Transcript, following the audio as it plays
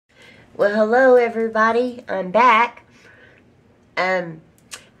Well, hello everybody. I'm back. I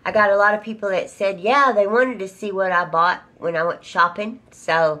got a lot of people that said, yeah, they wanted to see what I bought when I went shopping.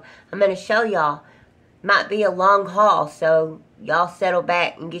 So I'm going to show y'all. Might be a long haul, so y'all settle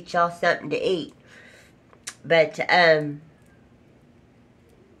back and get y'all something to eat. But,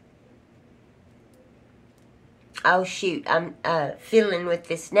 oh shoot, I'm fiddling with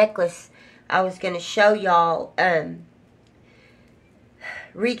this necklace. I was going to show y'all,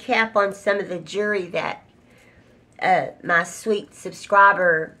 recap on some of the jewelry that my sweet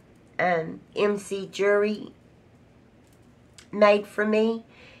subscriber, MC Jewelry, made for me.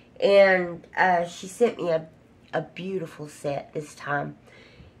 And she sent me a beautiful set this time.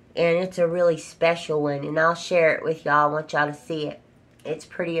 And it's a really special one. And I'll share it with y'all. I want y'all to see it. It's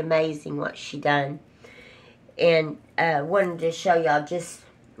pretty amazing what she done. And wanted to show y'all, just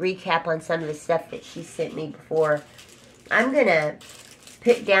recap on some of the stuff that she sent me before. I'm going to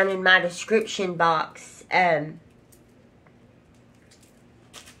put down in my description box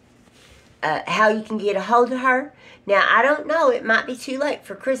how you can get a hold of her. Now, I don't know. It might be too late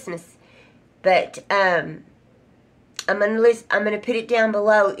for Christmas. But I'm gonna put it down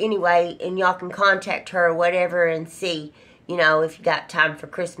below anyway, and y'all can contact her or whatever and see, you know, if you got time for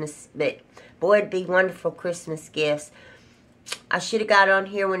Christmas. But boy, it'd be wonderful Christmas gifts. I should have got on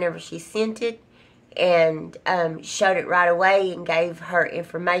here whenever she sent it and showed it right away and gave her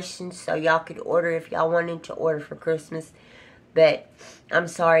information so y'all could order if y'all wanted to order for Christmas. But I'm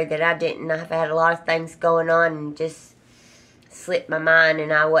sorry that I didn't. I've had a lot of things going on and just slipped my mind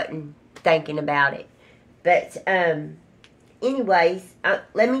and I wasn't thinking about it. But anyways,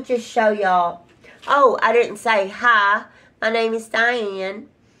 let me just show y'all. Oh, I didn't say hi. My name is Diane,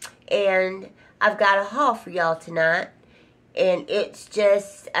 and I've got a haul for y'all tonight. And it's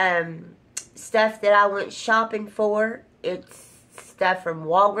just stuff that I went shopping for. It's stuff from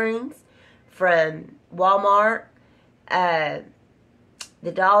Walgreens, from Walmart,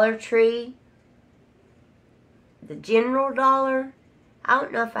 the Dollar Tree, the General Dollar. I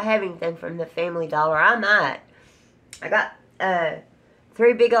don't know if I have anything from the Family Dollar. I might. I got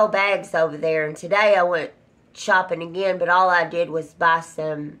 3 big old bags over there, and today I went shopping again, but all I did was buy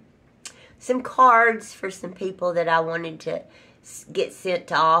some cards for some people that I wanted to get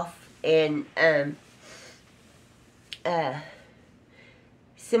sent off, and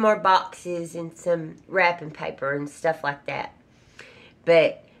some more boxes and some wrapping paper and stuff like that.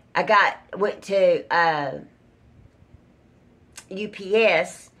 But I went to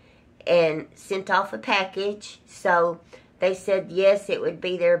UPS and sent off a package. So they said yes, it would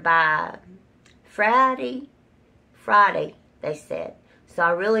be there by Friday, they said. So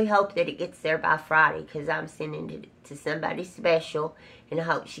I really hope that it gets there by Friday, because I'm sending it to somebody special, and I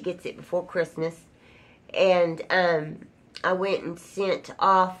hope she gets it before Christmas. And I went and sent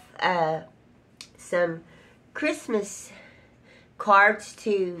off some Christmas cards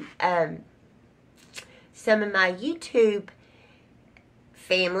to some of my YouTube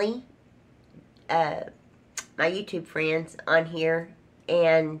family, my YouTube friends on here.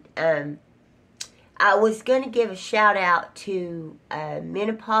 And I was going to give a shout out to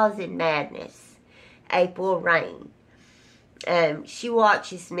Menopause and Madness, April Rain. She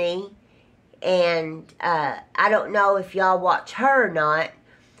watches me, and I don't know if y'all watch her or not,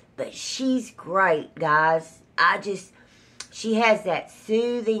 but she's great, guys. She has that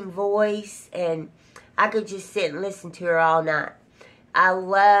soothing voice, and I could just sit and listen to her all night. I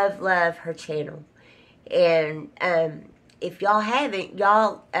love her channel. And if y'all haven't,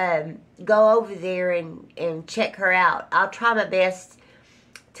 y'all go over there and check her out. I'll try my best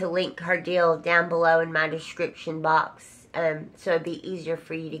to link her deal down below in my description box, so it'd be easier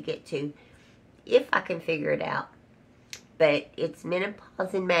for you to get to, if I can figure it out. But it's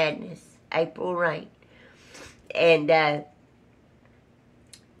Menopause and Madness, April Rain. And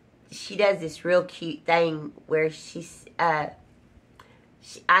she does this real cute thing where I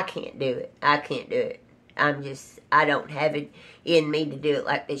can't do it. I can't do it. I don't have it in me to do it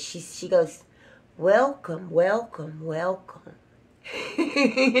like this. She goes, welcome, welcome, welcome.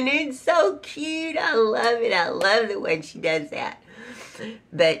 And it's so cute. I love it. I love the way she does that.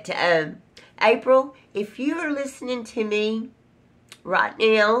 But, April, if you are listening to me right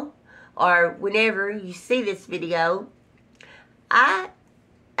now, or whenever you see this video, I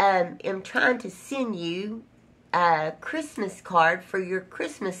am trying to send you a Christmas card for your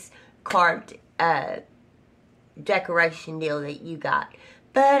Christmas card decoration deal that you got.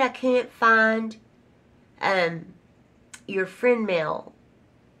 But I can't find your friend mail.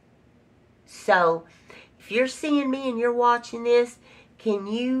 So, if you're seeing me and you're watching this, can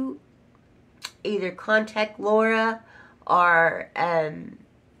you either contact Laura or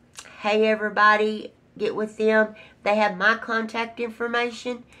hey, everybody, get with them. They have my contact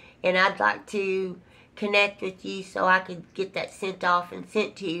information, and I'd like to connect with you so I could get that sent off and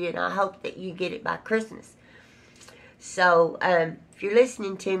sent to you, and I hope that you get it by Christmas. So, if you're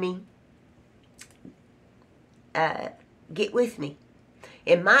listening to me, get with me.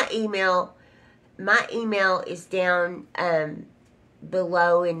 And my email is down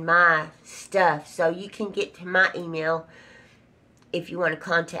below in my stuff, so you can get to my email if you want to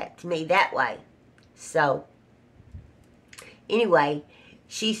contact me that way. So, anyway,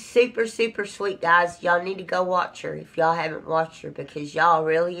 she's super, super sweet, guys. Y'all need to go watch her if y'all haven't watched her, because y'all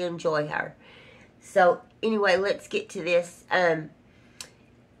really enjoy her. So, anyway, let's get to this.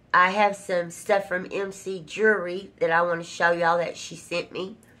 I have some stuff from MC Jewelry that I want to show y'all that she sent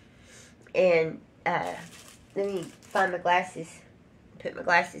me. And let me find my glasses. Put my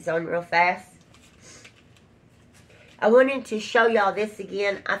glasses on real fast. I wanted to show y'all this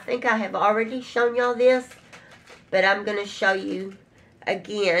again. I think I have already shown y'all this, but I'm going to show you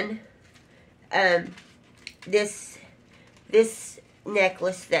again this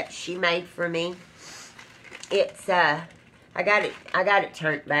necklace that she made for me. It's I got it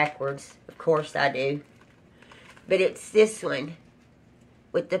turned backwards. Of course I do. But it's this one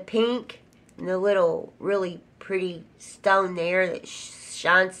with the pink and the little really pretty stone there that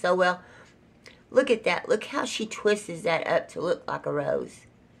shines so well. Look at that. Look how she twists that up to look like a rose.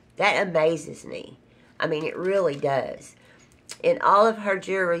 That amazes me. I mean, it really does. In all of her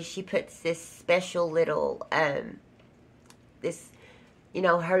jewelry, she puts this special little, her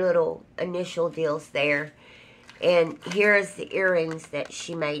little initial deals there. And here's the earrings that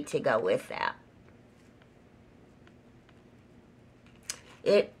she made to go with that.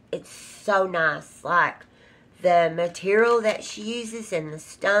 It's so nice. Like, the material that she uses and the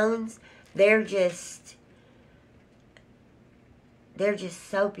stones, they're just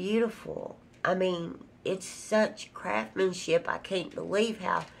so beautiful. I mean, it's such craftsmanship. I can't believe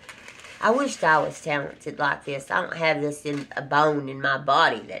how. I wished I was talented like this. I don't have this in a bone in my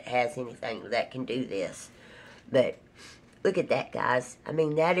body that has anything that can do this. But look at that, guys. I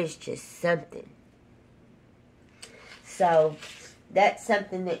mean, that is just something. So, that's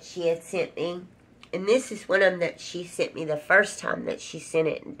something that she had sent me. And this is one of them that she sent me the first time that she sent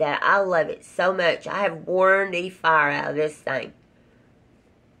it. That I love it so much. I have worn the fire out of this thing.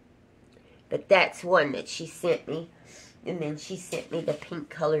 But that's one that she sent me. And then she sent me the pink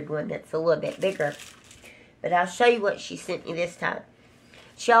colored one that's a little bit bigger. But I'll show you what she sent me this time.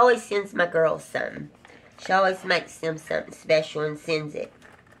 She always sends my girls something. She always makes them something special and sends it.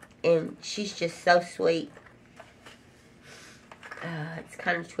 And she's just so sweet. It's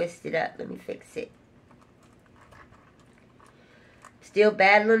kind of twisted up. Let me fix it. Still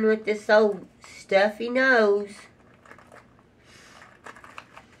battling with this old stuffy nose.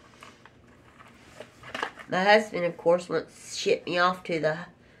 My husband, of course, wants to ship me off to the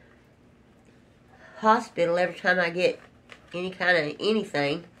hospital every time I get any kind of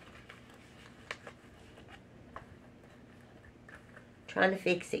anything. Trying to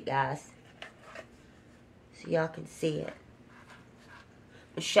fix it, guys, so y'all can see it.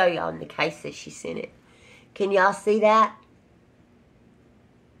 I'll show y'all in the case that she sent it. Can y'all see that?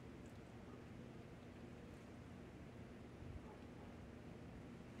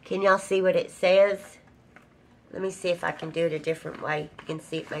 Can y'all see what it says? Let me see if I can do it a different way. You can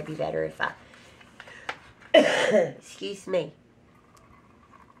see it maybe better if I... Excuse me.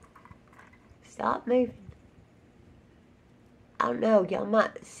 Stop moving. I don't know. Y'all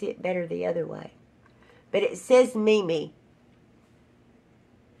might see it better the other way. But it says Mimi.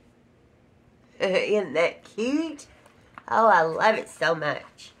 Isn't that cute? Oh, I love it so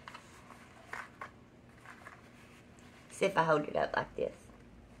much. See if I hold it up like this.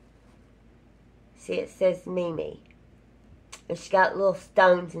 See, it says Mimi. And she's got little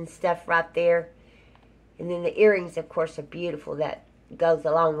stones and stuff right there. And then the earrings, of course, are beautiful. That goes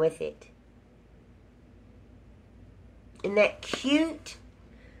along with it. Isn't that cute?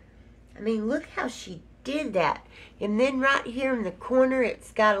 I mean, look how she did that. And then right here in the corner,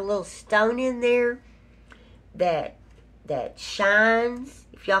 it's got a little stone in there that shines,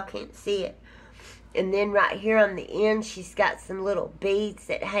 if y'all can't see it. And then right here on the end, she's got some little beads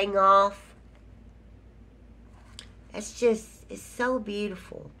that hang off. It's just, it's so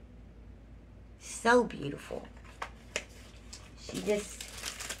beautiful. So beautiful. She just,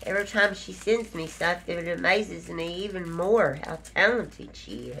 every time she sends me stuff, it amazes me even more how talented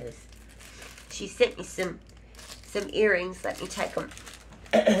she is. She sent me some earrings. Let me take them.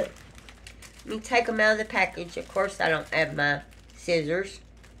 Let me take them out of the package. Of course, I don't have my scissors.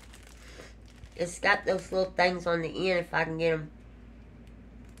 It's got those little things on the end if I can get them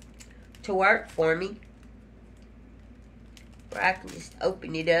to work for me. Where I can just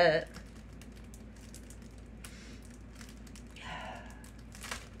open it up.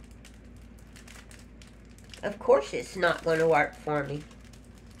 Of course it's not going to work for me.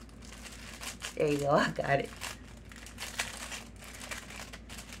 There you go, I got it.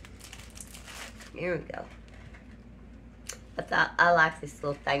 Here we go. I like this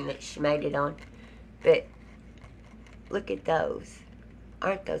little thing that she made it on. But look at those.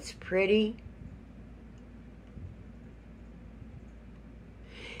 Aren't those pretty?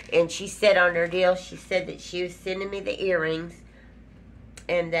 And she said on her deal, she said that she was sending me the earrings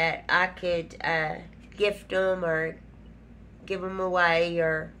and that I could gift them or give them away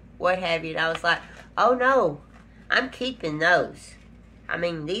or what have you. And I was like, oh no, I'm keeping those. I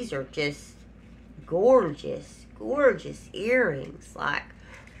mean, these are just gorgeous, gorgeous earrings. Like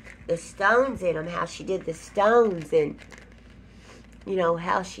the stones in them, how she did the stones and, you know,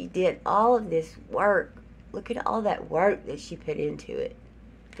 how she did all of this work. Look at all that work that she put into it.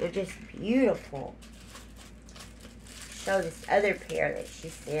 They're just beautiful. Show this other pair that she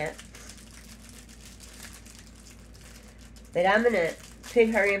sent. But I'm going to put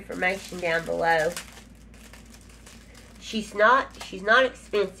her information down below. She's not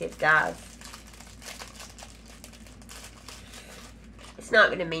expensive, guys. It's not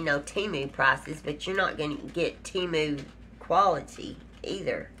going to be no Temu prices, but you're not going to get Temu quality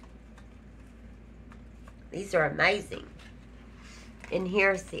either. These are amazing. And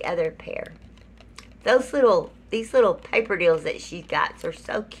here's the other pair. These little paper deals that she got are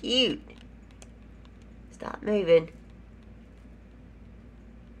so cute. Stop moving.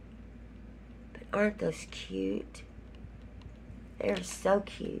 But aren't those cute? They're so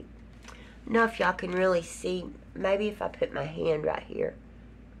cute. I don't know if y'all can really see. Maybe if I put my hand right here.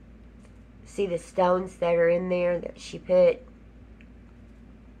 See the stones that are in there that she put?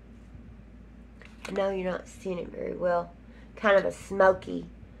 I know you're not seeing it very well. Kind of a smoky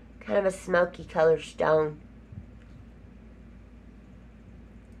color stone.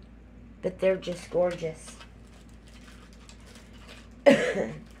 But they're just gorgeous.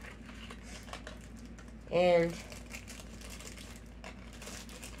 And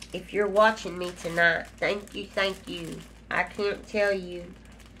if you're watching me tonight, thank you. I can't tell you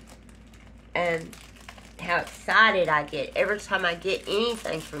how excited I get every time I get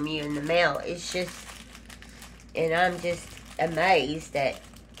anything from you in the mail. It's just, and I'm just amazed at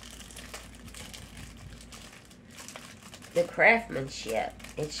the craftsmanship.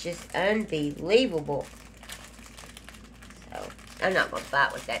 It's just unbelievable. So, I'm not going to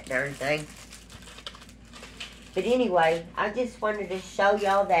fight with that darn thing. But anyway, I just wanted to show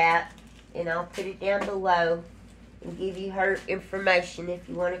y'all that. And I'll put it down below and give you her information if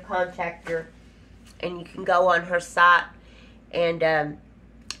you want to contact her. And you can go on her site and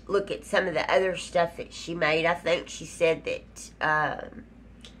look at some of the other stuff that she made. I think she said that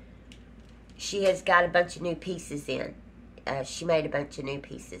she has got a bunch of new pieces in. She made a bunch of new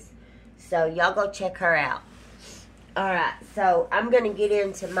pieces. So, y'all go check her out. Alright, so I'm going to get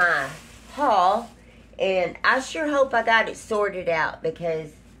into my haul. And I sure hope I got it sorted out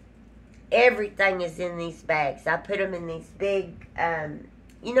because everything is in these bags. I put them in these big,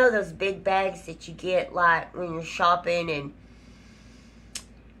 you know those big bags that you get like when you're shopping and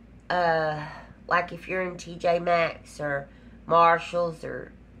like if you're in TJ Maxx or Marshalls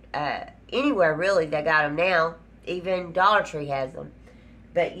or anywhere really, they got them now. Even Dollar Tree has them.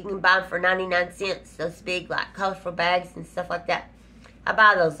 But you can buy them for 99 cents, those big like colorful bags and stuff like that. I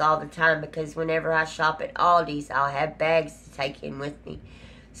buy those all the time because whenever I shop at Aldi's, I'll have bags to take in with me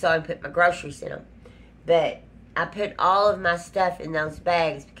so I can put my groceries in them. But I put all of my stuff in those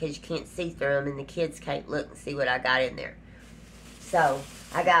bags because you can't see through them and the kids can't look and see what I got in there. So,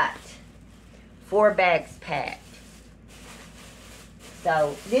 I got 4 bags packed.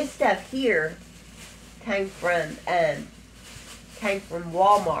 So, this stuff here came from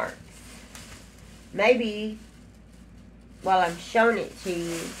Walmart. Maybe while I'm showing it to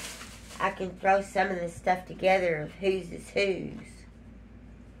you, I can throw some of the stuff together of whose is whose.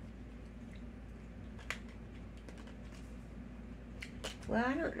 Well,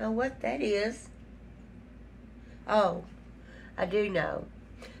 I don't know what that is. Oh, I do know.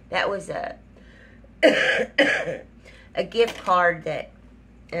 That was a a gift card that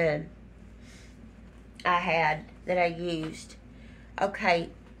I had that I used. Okay,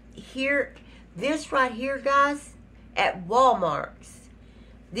 here, this right here, guys, at Walmart's,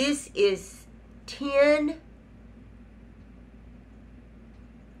 this is 10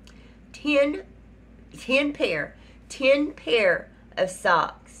 pair of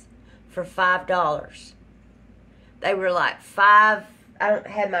socks for $5. They were like $5, I don't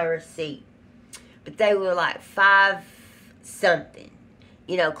have my receipt. But they were like $5 something.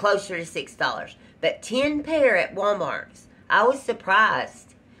 You know, closer to $6. But 10 pair at Walmart's. I was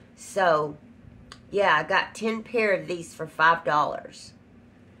surprised. So, yeah, I got 10 pair of these for $5.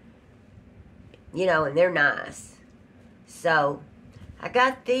 You know, and they're nice. So, I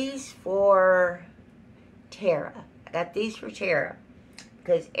got these for Tara.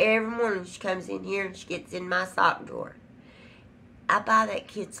 Because every morning she comes in here and she gets in my sock drawer. I buy that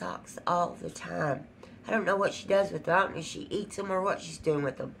kid socks all the time. I don't know what she does with them. I don't know if she eats them or what she's doing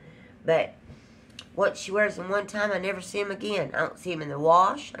with them. But once she wears them one time, I never see them again. I don't see them in the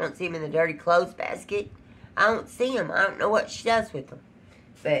wash. I don't see them in the dirty clothes basket. I don't see them. I don't know what she does with them.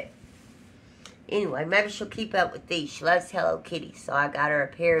 But anyway, maybe she'll keep up with these. She loves Hello Kitty, so I got her a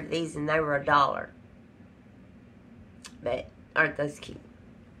pair of these, and they were $1. But aren't those cute?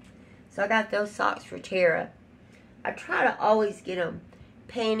 So I got those socks for Tara. I try to always get them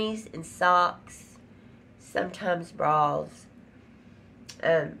panties and socks, sometimes bras,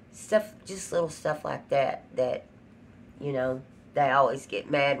 stuff, just little stuff like that, you know, they always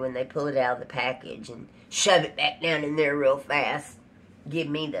get mad when they pull it out of the package and shove it back down in there real fast. Give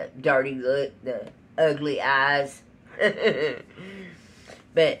me the dirty look, the ugly eyes.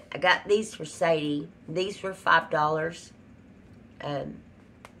 But I got these for Sadie. These were $5. A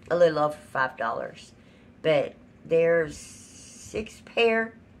little over $5. But there's 6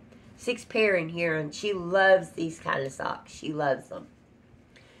 pair in here, and she loves these kind of socks. She loves them.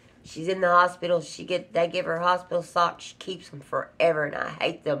 She's in the hospital. They give her hospital socks. She keeps them forever, and I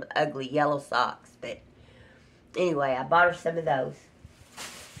hate them ugly yellow socks. But anyway, I bought her some of those.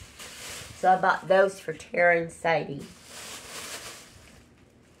 So I bought those for Tara and Sadie.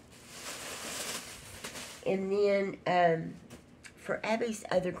 And then for Abby's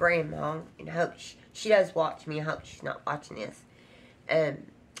other grandma, and I hope she does watch me. I hope she's not watching this. I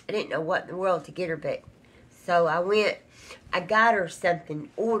didn't know what in the world to get her, but so I got her something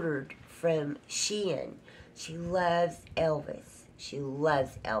ordered from Shein. She loves Elvis.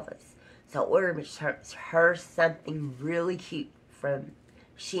 So I ordered her something really cute from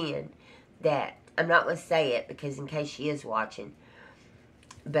Shein that I'm not going to say it because in case she is watching.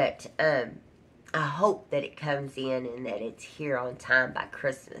 But I hope that it comes in and that it's here on time by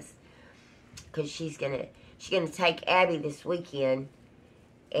Christmas. Because she's gonna take Abby this weekend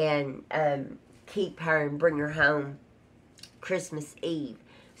and keep her and bring her home Christmas Eve.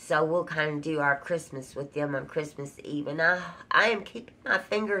 So we'll kind of do our Christmas with them on Christmas Eve. And I am keeping my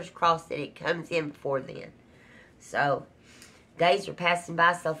fingers crossed that it comes in before then. So days are passing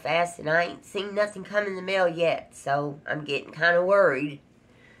by so fast and I ain't seen nothing come in the mail yet. So I'm getting kind of worried.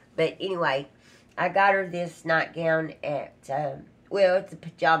 But anyway, I got her this nightgown at, it's a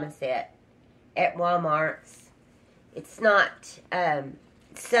pajama set at Walmart's. It's not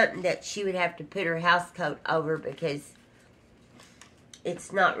something that she would have to put her house coat over because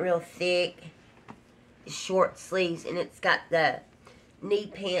it's not real thick. It's short sleeves, and it's got the knee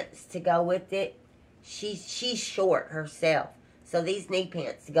pants to go with it. She's short herself, so these knee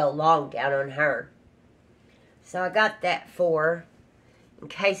pants go long down on her. So I got that for her in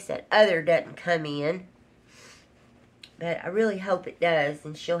case that other doesn't come in. But I really hope it does,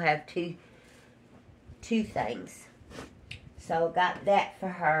 and she'll have two things. So I got that for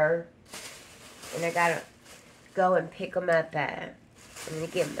her, and I gotta go and pick them up. I'm gonna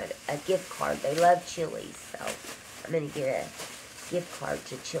give them a gift card. They love Chili's, so I'm gonna get a gift card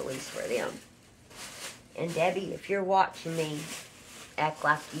to Chili's for them. And Debbie, if you're watching me, act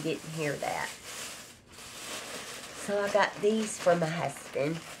like you didn't hear that. So I got these for my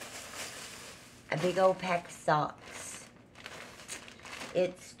husband. A big old pack of socks.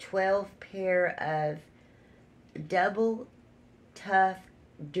 It's 12 pair of double tough,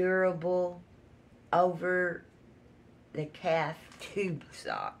 durable, over the calf tube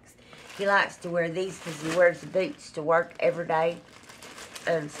socks. He likes to wear these because he wears the boots to work every day.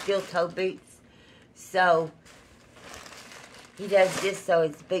 Steel toe boots. So he does this so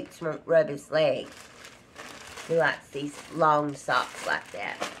his boots won't rub his leg. He likes these long socks like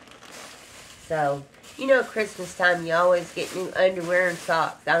that. So, you know, Christmas time, you always get new underwear and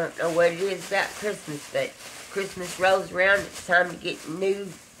socks. I don't know what it is about Christmas, but Christmas rolls around, it's time to get new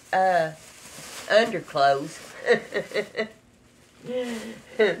underclothes.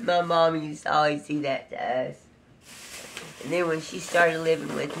 My mom used to always do that to us. And then when she started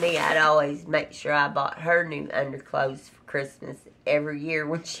living with me, I'd always make sure I bought her new underclothes for Christmas. Every year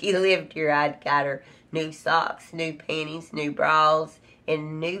when she lived here, I'd got her new socks, new panties, new bras,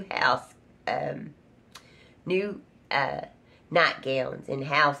 and new nightgowns and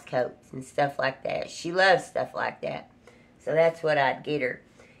house coats and stuff like that. She loves stuff like that. So that's what I'd get her.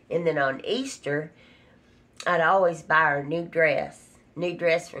 And then on Easter, I'd always buy her a new dress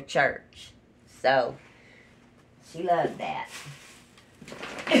for church. So she loved that.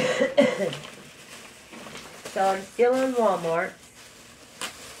 So I'm still in Walmart.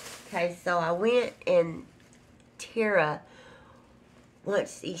 Okay, so I went, and Tara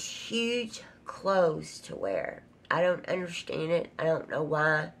wants these huge clothes to wear. I don't understand it. I don't know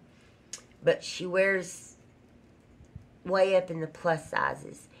why. But she wears way up in the plus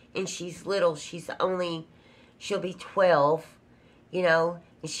sizes. And she's little. She'll be 12, you know.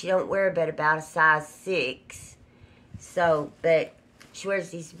 And she don't wear but about a size 6. So, but she wears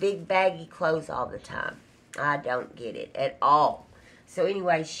these big baggy clothes all the time. I don't get it at all. So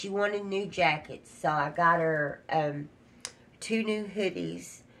anyway, she wanted new jackets. So I got her 2 new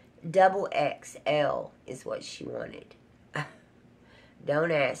hoodies. Double XL is what she wanted.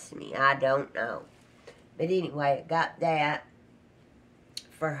 Don't ask me. I don't know. But anyway, I got that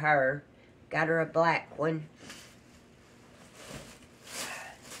for her. Got her a black one.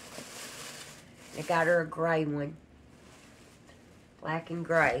 I got her a gray one. Black and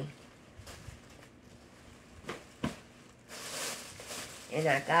gray. And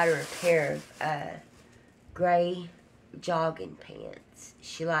I got her a pair of gray jogging pants.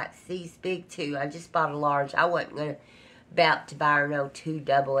 She likes these big too. I just bought a large. I wasn't about to buy her no 2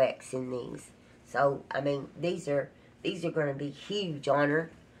 double X in these. So, I mean, these are going to be huge on her.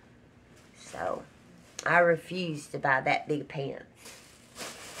 So, I refuse to buy that big pants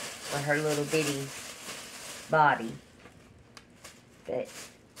for her little bitty body. But,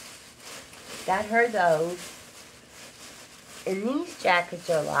 got her those. And these jackets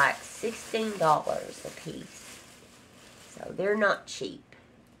are like $16 a piece. So, they're not cheap.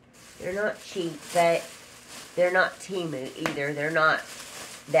 They're not cheap, but they're not Temu either. They're not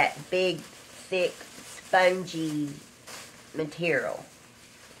that big, thick, spongy material.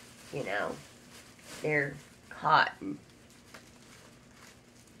 You know, they're cotton.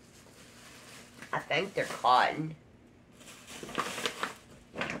 I think they're cotton.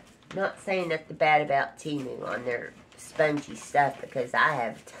 Not saying nothing bad about Temu on their spongy stuff, because I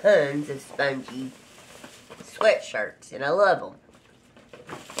have tons of spongy sweatshirts and I love them.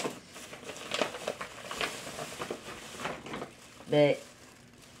 But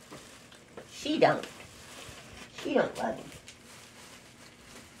she don't. She don't love him.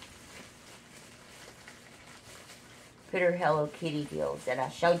 Put her Hello Kitty deals that I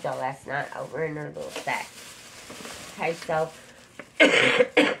showed y'all last night over in her little sack. Okay, so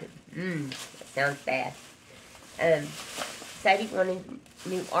that sounds bad. Sadie wanted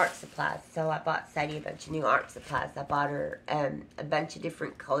new art supplies, so I bought Sadie a bunch of new art supplies. I bought her a bunch of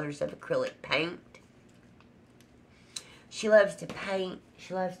different colors of acrylic paint. She loves to paint.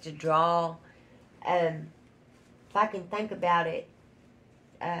 She loves to draw. If I can think about it,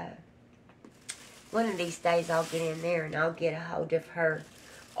 one of these days I'll get in there and I'll get a hold of her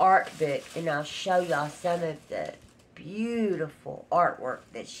art book and I'll show y'all some of the beautiful artwork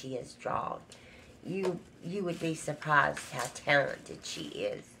that she has drawn. You would be surprised how talented she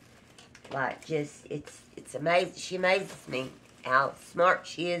is. Like, just, it's amazing. She amazes me how smart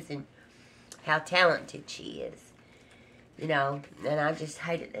she is and how talented she is. You know, and I just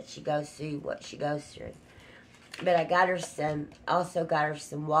hate it that she goes through what she goes through. But I got her also got her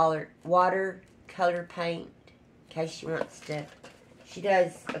some watercolor paint in case she wants to. She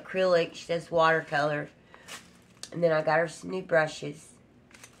does acrylic, she does watercolor. And then I got her some new brushes.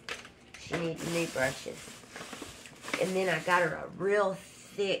 She needs new brushes. And then I got her a real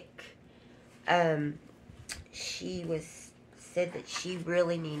thick, said that she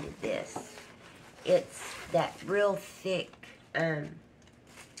really needed this. It's that real thick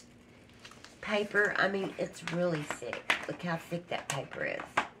paper. I mean, it's really thick. Look how thick that paper is.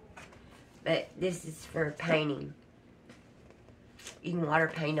 But this is for painting. You can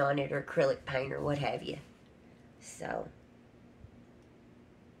water paint on it or acrylic paint or what have you. So,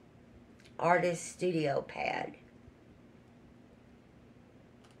 Artist Studio Pad.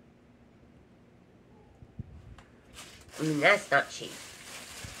 I mean, that's not cheap.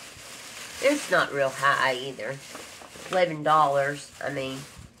 It's not real high either. $11. I mean,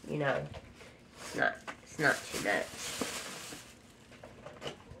 you know, it's not too much.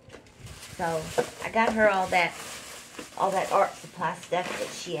 So I got her all that art supply stuff that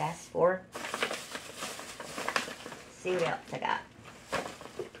she asked for. See what else I got.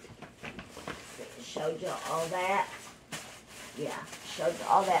 Showed you all that. Yeah, showed you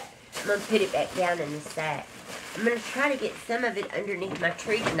all that. I'm gonna put it back down in the sack. I'm gonna try to get some of it underneath my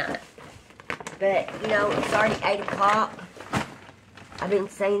tree tonight. But, you know, it's already 8 o'clock. I've been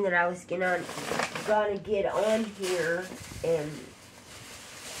saying that I was gonna get on here and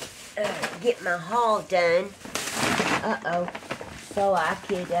get my haul done. So I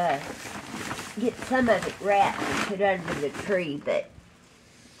could get some of it wrapped and put under the tree, but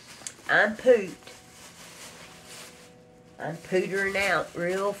I'm pooped. I'm pootering out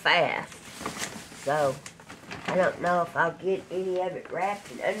real fast. So I don't know if I'll get any of it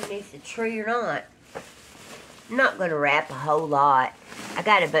wrapped underneath the tree or not. I'm not going to wrap a whole lot. I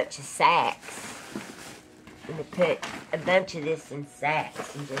got a bunch of sacks. I'm going to put a bunch of this in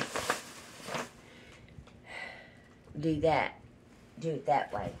sacks and just do that. Do it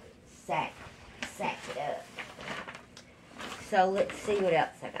that way. Sack it up. So let's see what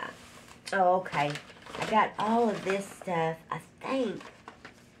else I got. Oh, okay. I got all of this stuff. I think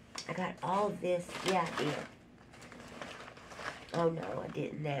I got all of this. Yeah, I did. Oh no, I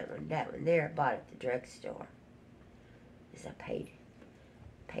didn't. That one there I bought at the drugstore. Because I paid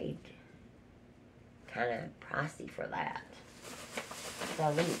kind of pricey for that. So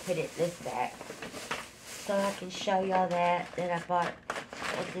let me put it in this bag so I can show y'all that I bought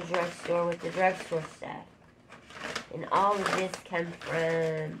at the drugstore with the drugstore stuff. And all of this comes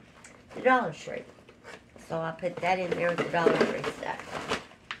from the Dollar Tree. So I put that in there with the Dollar Tree stuff.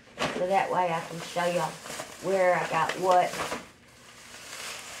 So that way I can show y'all where I got what,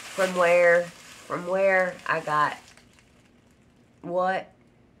 from where I got what.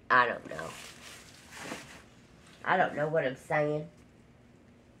 I don't know. I don't know what I'm saying.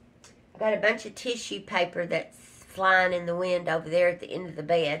 I got a bunch of tissue paper that's flying in the wind over there at the end of the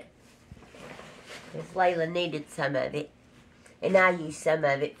bed. Because Layla needed some of it. And I used some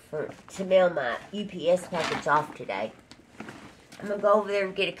of it to mail my UPS package off today. I'm going to go over there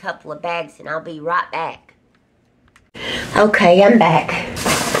and get a couple of bags and I'll be right back. Okay, I'm back.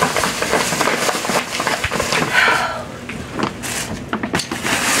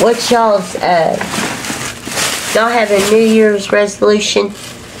 What's y'all's, y'all have a New Year's resolution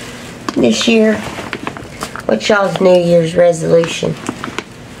this year? What's y'all's New Year's resolution?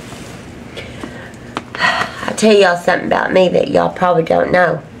 I'll tell y'all something about me that y'all probably don't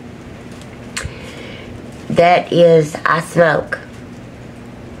know. That is, I smoke.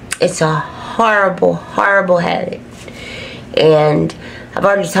 It's a horrible, horrible habit. And I've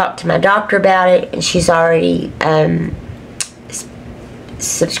already talked to my doctor about it, and she's already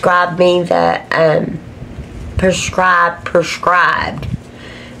prescribed me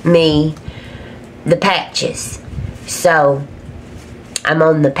the patches. So I'm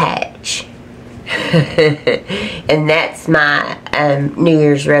on the patch. And that's my New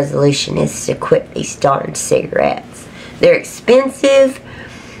Year's resolution, is to quit these darn cigarettes. They're expensive,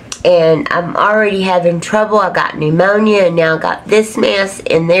 and I'm already having trouble. I got pneumonia, and now I got this mess,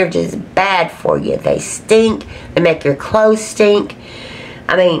 and they're just bad for you. They stink. They make your clothes stink.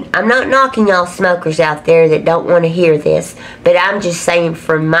 I mean, I'm not knocking y'all smokers out there that don't want to hear this, but I'm just saying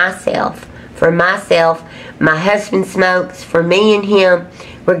for myself. For myself, my husband smokes. For me and him,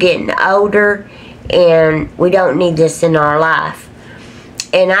 we're getting older, and we don't need this in our life.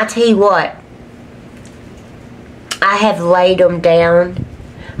 And I tell you what, I have laid them down.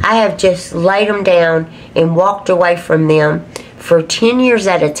 I have just laid them down and walked away from them for 10 years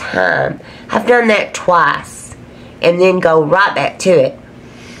at a time. I've done that twice and then go right back to it.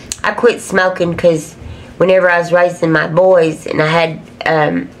 I quit smoking because whenever I was raising my boys, and I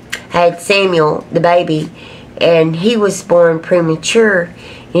had Samuel, the baby, and he was born premature,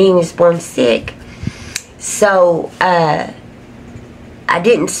 and he was born sick. So I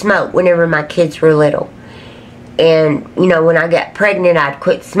didn't smoke whenever my kids were little. And, you know, when I got pregnant, I'd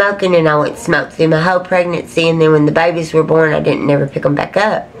quit smoking, and I went smoke through my whole pregnancy. And then when the babies were born, I didn't never pick them back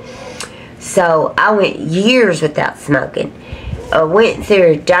up. So I went years without smoking. I went through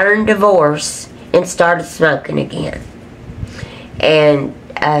a darn divorce and started smoking again. And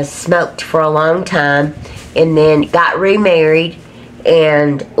smoked for a long time, and then got remarried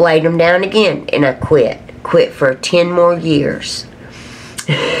and laid them down again. And I quit for 10 more years.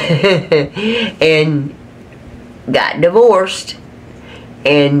 And got divorced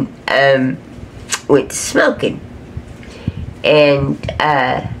and went to smoking. And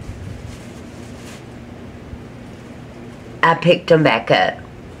I picked them back up,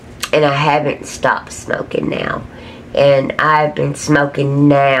 and I haven't stopped smoking now. And I've been smoking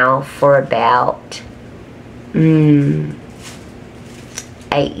now for about 8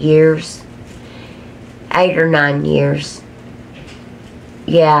 years, 8 or 9 years.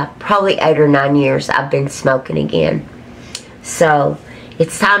 Yeah, probably 8 or 9 years I've been smoking again. So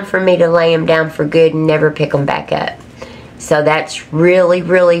it's time for me to lay them down for good and never pick them back up. So that's really,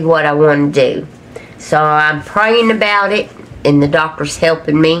 really what I want to do. So I'm praying about it, and the doctor's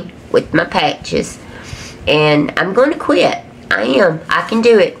helping me with my patches. And I'm going to quit. I am. I can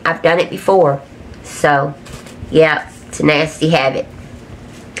do it. I've done it before. So, yeah, it's a nasty habit.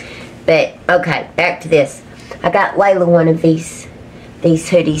 But, okay, back to this. I got Layla one of these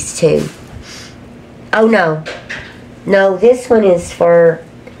hoodies too. Oh, no. No, this one is for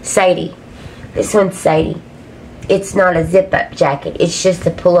Sadie. This one's Sadie. It's not a zip-up jacket. It's just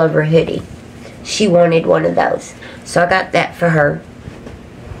a pullover hoodie. She wanted one of those. So I got that for her.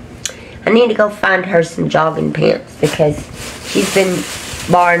 I need to go find her some jogging pants because she's been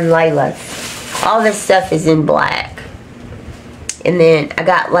borrowing Layla's. All this stuff is in black. And then I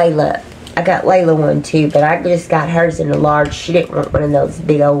got Layla one too, but I just got hers in a large. She didn't want one of those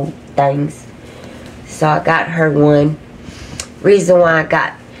big old things. So I got her one. Reason why I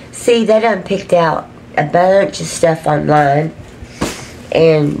got... See, they done picked out a bunch of stuff online.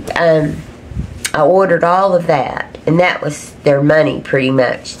 And I ordered all of that. And that was their money, pretty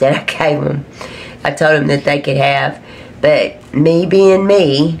much, that I gave them. I told them that they could have. But me being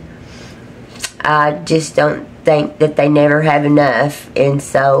me, I just don't think that they never have enough. And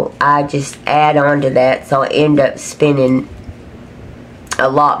so I just add on to that. So I end up spending a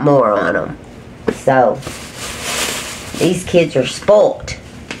lot more on them. So these kids are spoilt.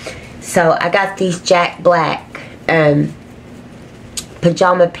 So I got these Jack Black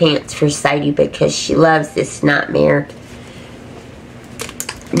pajama pants for Sadie because she loves this Nightmare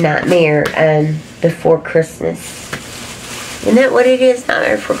Before Christmas. Isn't that what it is?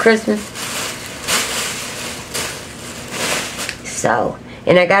 Nightmare Before Christmas? So,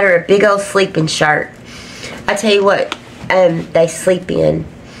 and I got her a big old sleeping shirt. I tell you what, they sleep in.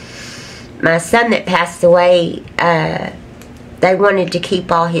 My son that passed away, they wanted to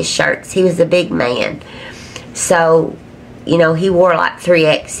keep all his shirts. He was a big man. So, you know, he wore like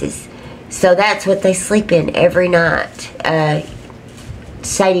 3X's. So that's what they sleep in every night.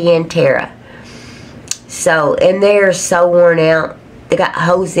 Sadie and Tara. So, and they're so worn out. They got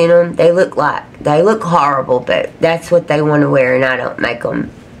holes in them. They look horrible, but that's what they want to wear, and I don't make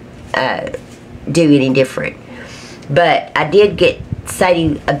them do any different. But I did get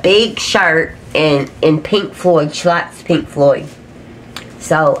Sadie a big shirt in Pink Floyd. She likes Pink Floyd.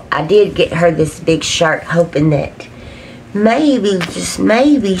 So I did get her this big shirt, hoping that maybe, just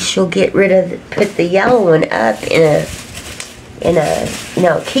maybe, she'll get rid of put the yellow one up in a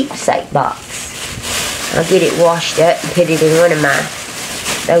keepsake box. I'll get it washed up and put it in one of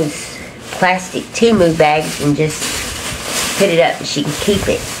those plastic Temu bags and just put it up and she can keep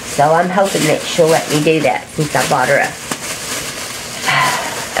it. So I'm hoping that she'll let me do that since I bought her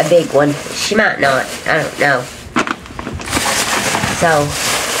a big one. She might not. I don't know. So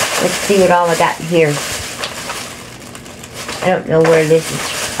let's see what all I got in here. I don't know where this is.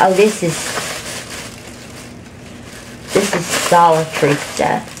 Oh, this is Dollar Tree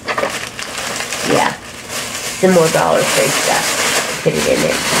stuff. Yeah. Some more Dollar Tree stuff. Put it in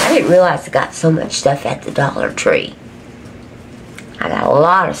there. I didn't realize I got so much stuff at the Dollar Tree. I got a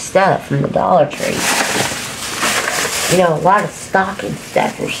lot of stuff from the Dollar Tree. You know, a lot of stocking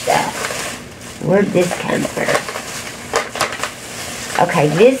stuffer stuff. Where'd this come from? Okay,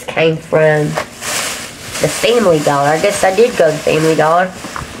 this came from the Family Dollar. I guess I did go to Family Dollar.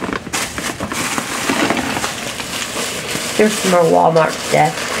 Here's some more Walmart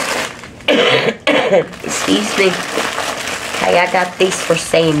stuff. Excuse me. Hey, I got these for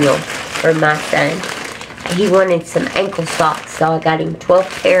Samuel, for my son. He wanted some ankle socks, so I got him 12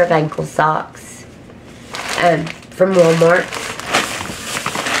 pair of ankle socks from Walmart.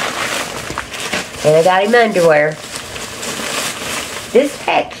 And I got him underwear. This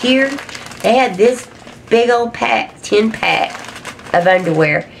pack here, they had this big old pack, 10 pack of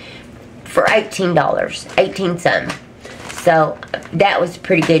underwear for $18, 18 something. So that was a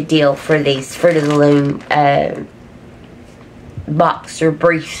pretty good deal for these Fruit of the Loom boxer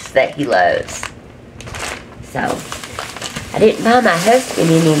briefs that he loves. So I didn't buy my husband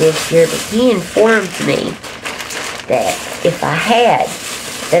any this year, but he informed me that if I had,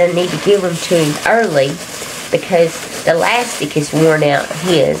 that I need to give them to him early because the elastic is worn out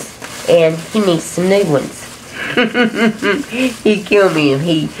his and he needs some new ones. He'd kill me if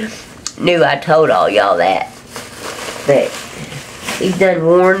he knew I told all y'all that. But he's done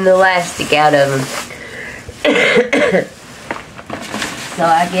worn the elastic out of him. So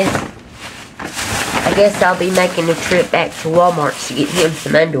I guess I'll be making a trip back to Walmart to get him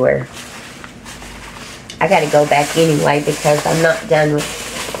some underwear. I gotta go back anyway because I'm not done with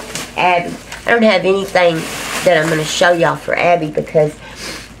Abby. I don't have anything that I'm gonna show y'all for Abby because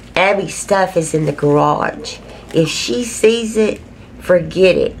Abby's stuff is in the garage. If she sees it,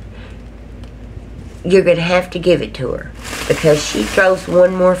 forget it. You're gonna have to give it to her because she throws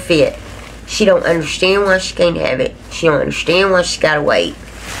one more fit. She don't understand why she can't have it. She don't understand why she gotta wait.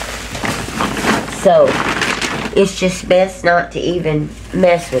 So, it's just best not to even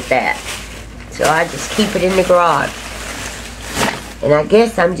mess with that. So I just keep it in the garage. And I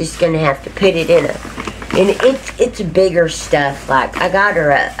guess I'm just gonna have to put it in it's bigger stuff. Like, I got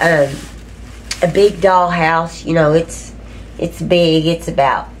her a big dollhouse. You know, it's big. It's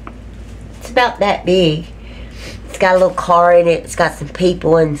about that big. It's got a little car in it. It's got some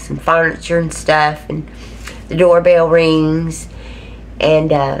people and some furniture and stuff. And the doorbell rings.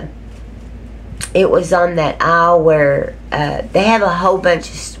 And it was on that aisle where they have a whole bunch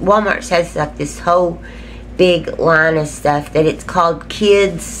of... Walmart has like this whole big line of stuff that it's called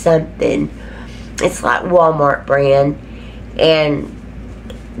Kids something. It's like Walmart brand. And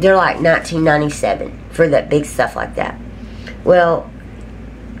they're like $19.97 for that big stuff like that. Well,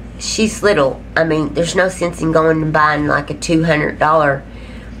 she's little. I mean, there's no sense in going and buying like a $200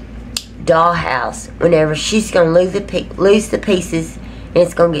 dollhouse whenever she's going to lose the pieces and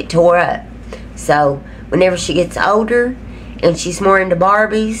it's going to get tore up. So, whenever she gets older and she's more into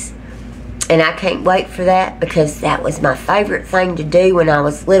Barbies, and I can't wait for that because that was my favorite thing to do when I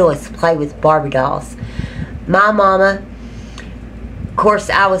was little, is to play with Barbie dolls. My mama, of course,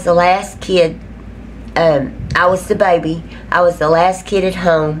 I was the last kid. I was the baby. I was the last kid at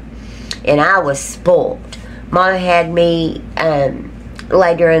home, and I was spoiled. Mama had me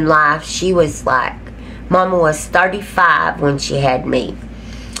later in life. She was like, Mama was 35 when she had me.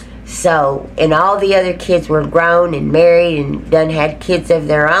 So, and all the other kids were grown and married and done had kids of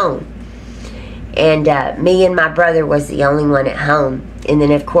their own. And me and my brother was the only one at home. And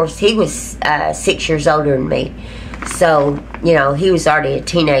then, of course, he was 6 years older than me. So, you know, he was already a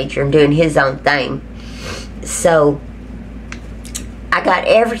teenager and doing his own thing. So, I got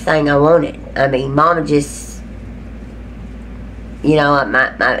everything I wanted. I mean, Mama just, you know,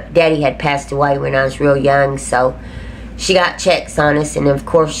 my daddy had passed away when I was real young, so she got checks on us. And, of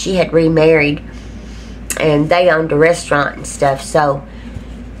course, she had remarried, and they owned a restaurant and stuff. So,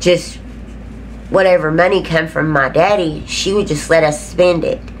 just whatever money come from my daddy, she would just let us spend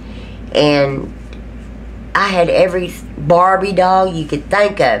it. And I had every Barbie doll you could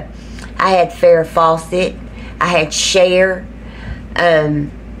think of. I had Farrah Fawcett. I had Cher. I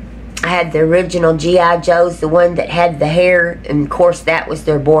had the original G.I. Joes, the one that had the hair, and of course that was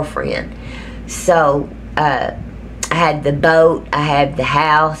their boyfriend. So, I had the boat, I had the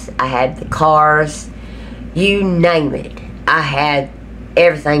house, I had the cars, you name it. I had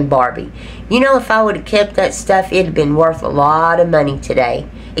everything Barbie. You know, if I would have kept that stuff, it'd have been worth a lot of money today.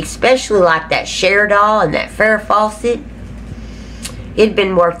 Especially like that Cher doll and that Farrah Fawcett. It'd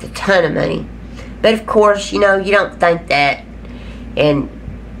been worth a ton of money. But of course, you know, you don't think that. And,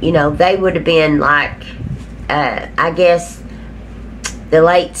 you know, they would have been like, I guess, the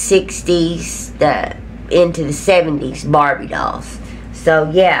late 60s, into the 70s Barbie dolls. So,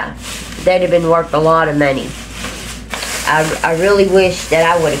 yeah, they'd have been worth a lot of money. I really wish that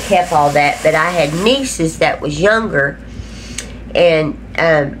I would have kept all that. But I had nieces that was younger. And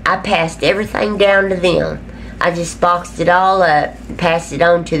I passed everything down to them. I just boxed it all up and passed it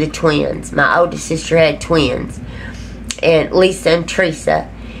on to the twins. My oldest sister had twins. And Lisa and Teresa.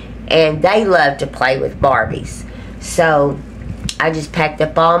 And they loved to play with Barbies. So I just packed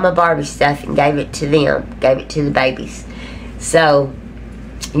up all my Barbie stuff and gave it to them. Gave it to the babies. So,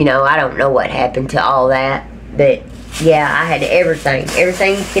 you know, I don't know what happened to all that. But, yeah, I had everything.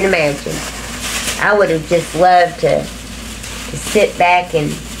 Everything you can imagine. I would have just loved to sit back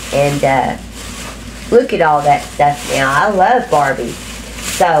and look at all that stuff now. I love Barbie.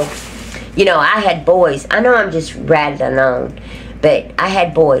 So, you know, I had boys. I know I'm just rattling on, but I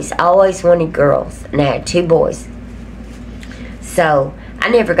had boys. I always wanted girls, and I had 2 boys. So, I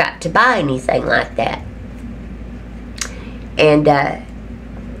never got to buy anything like that. And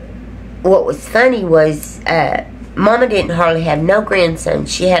what was funny was Mama didn't hardly have no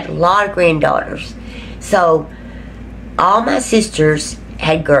grandsons. She had a lot of granddaughters. So, all my sisters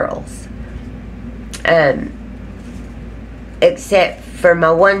had girls. Except for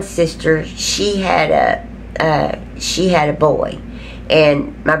my one sister, she had a boy.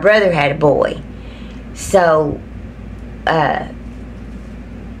 And my brother had a boy. So,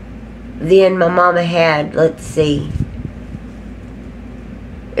 then my mama had, let's see,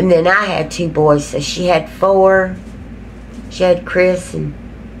 and then I had 2 boys, so she had 4. She had Chris and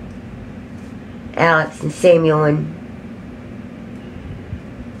Alex and Samuel and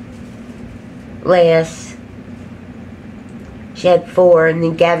Les. She had 4, and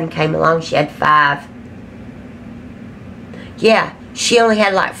then Gavin came along, she had 5. Yeah, she only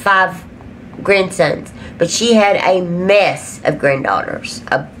had like 5 grandsons, but she had a mess of granddaughters,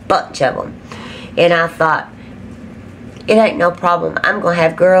 a bunch of them. And I thought, it ain't no problem. I'm going to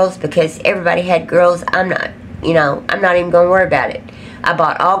have girls because everybody had girls. I'm not, I'm not even going to worry about it. I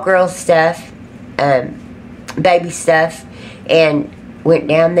bought all girls stuff, baby stuff, and went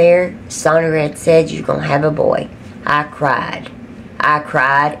down there. Sonny said, you're going to have a boy. I cried. I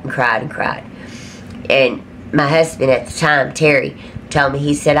cried and cried and cried. And my husband at the time, Terry, told me,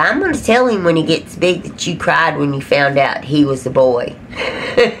 he said, I'm going to tell him when he gets big that you cried when you found out he was a boy.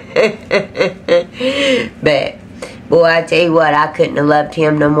 But, boy, I tell you what, I couldn't have loved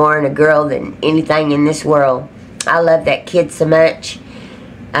him no more in a girl than anything in this world. I love that kid so much.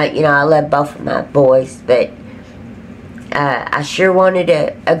 I love both of my boys, but I sure wanted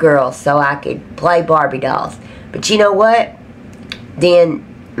a girl so I could play Barbie dolls. But you know what? Then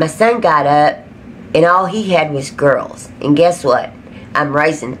my son got up, and all he had was girls. And guess what? I'm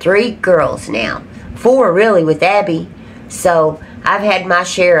raising 3 girls now. 4 really with Abby. So I've had my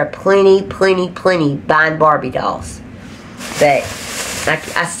share of plenty buying Barbie dolls. But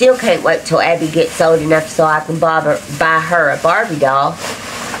I still can't wait till Abby gets old enough so I can buy her a Barbie doll.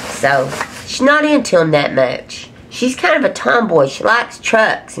 So she's not into them that much. She's kind of a tomboy. She likes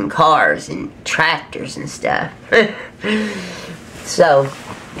trucks and cars and tractors and stuff. So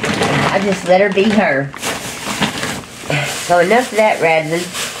I just let her be her. So enough of that rattling.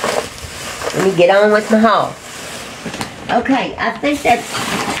 Let me get on with my haul. Okay, I think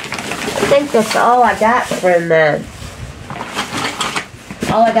that's all I got from Walmart.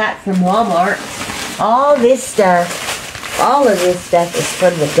 All of this stuff is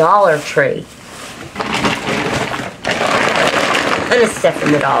from the Dollar Tree. Ton of stuff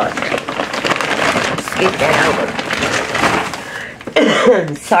from the Dollar Tree. Scoot that over.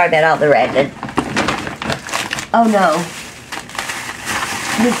 Sorry about all the rattling. Oh no.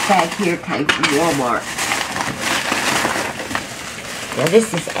 This bag here came from Walmart. Now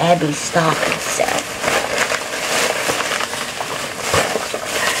this is Abby's stocking set.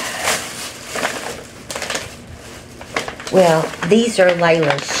 Well, these are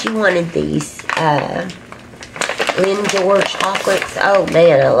Layla's. She wanted these Lindor chocolates. Oh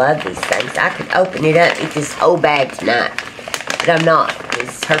man, I love these things. I could open it up, eat this whole bag tonight. But I'm not.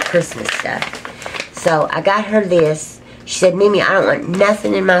 It's her Christmas stuff. So I got her this. She said, Mimi, I don't want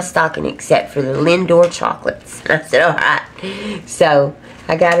nothing in my stocking except for the Lindor chocolates. And I said, alright. So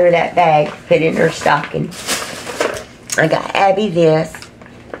I got her that bag, put in her stocking. I got Abby this.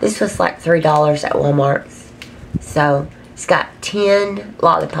 This was like $3 at Walmart's. So it's got 10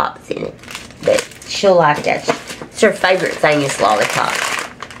 lollipops in it. But she'll like that. It's her favorite thing is lollipops.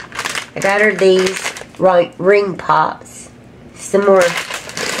 I got her these ring pops. Some more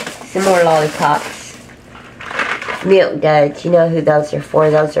lollipops. Milk Duds. You know who those are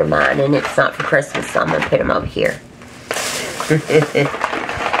for. Those are mine. And it's not for Christmas, so I'm going to put them over here.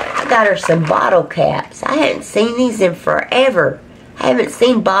 I got her some bottle caps. I hadn't seen these in forever. I haven't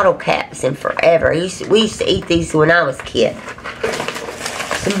seen bottle caps in forever. We used to eat these when I was a kid.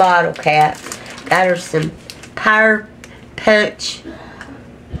 Some bottle caps. Got her some Power Punch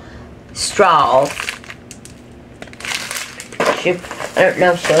straws. I don't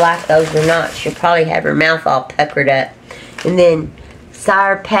know if she'll like those or not. She'll probably have her mouth all puckered up. And then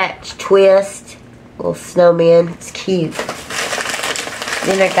Sour Patch Twist. Little snowman. It's cute.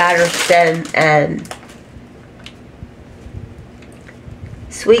 Then I got her some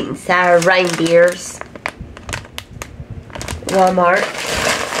Sweet and Sour Reindeers. Walmart.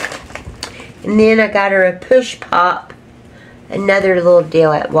 And then I got her a Push Pop. Another little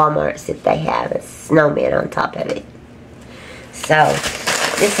deal at Walmart that they have. A snowman on top of it. So,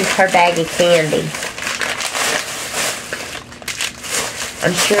 this is her bag of candy.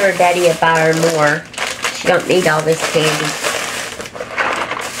 I'm sure Daddy will buy her more. She don't need all this candy.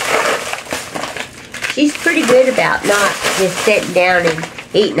 She's pretty good about not just sitting down and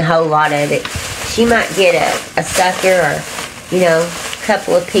eating a whole lot of it. She might get a sucker or, a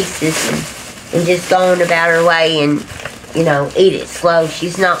couple of pieces and just go on about her way and, eat it slow.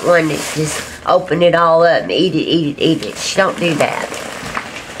 She's not one that just open it all up and eat it. She don't do that.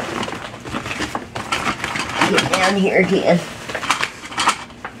 Get down here again.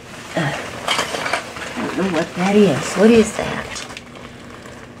 I don't know what that is. What is that?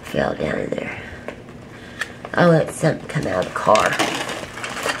 Fell down in there. Oh, it's something come out of the car.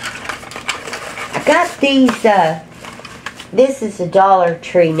 I got these, this is a Dollar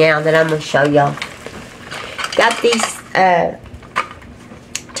Tree now that I'm going to show y'all. Got these,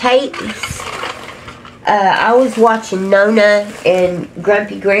 tapes. I was watching Nona and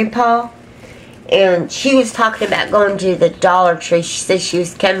Grumpy Grandpa, and she was talking about going to the Dollar Tree. She said she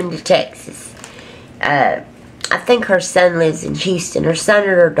was coming to Texas. I think her son lives in Houston, her son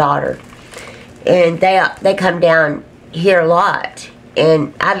or her daughter. And they come down here a lot.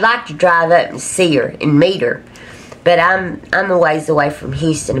 And I'd like to drive up and see her and meet her. But I'm a ways away from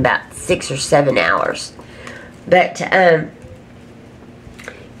Houston, about 6 or 7 hours. But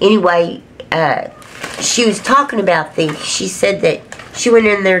anyway, she was talking about things. She said that she went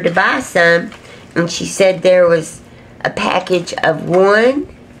in there to buy some, and she said there was a package of one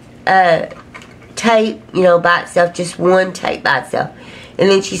tape, you know, by itself, just one tape by itself. And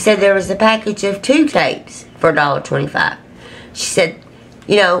then she said there was a package of 2 tapes for $1.25. She said,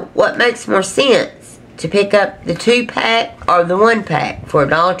 you know, what makes more sense, to pick up the 2-pack or the 1-pack for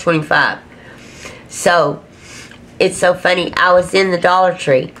 $1.25? So, it's so funny. I was in the Dollar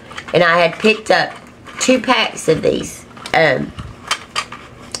Tree, and I had picked up 2 packs of these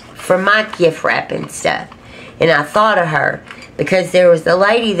for my gift wrapping stuff. And I thought of her because there was a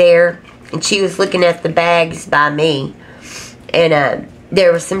lady there, and she was looking at the bags by me. And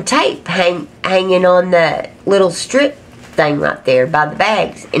there was some tape hanging on the little strip thing right there by the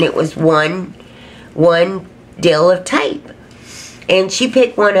bags. And it was one deal of tape. And she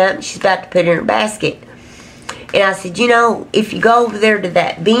picked one up, and she's about to put it in her basket. And I said, you know, if you go over there to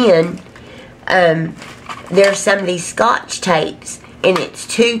that bin, there's some of these Scotch tapes, and it's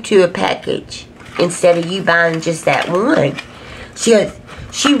 2 to a package instead of you buying just that one. She goes,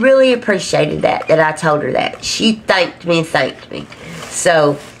 she really appreciated that I told her that. She thanked me and thanked me.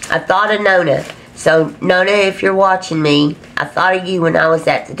 So I thought of Nona. So Nona, if you're watching me, I thought of you when I was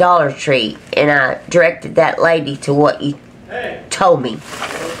at the Dollar Tree, and I directed that lady to what you told me.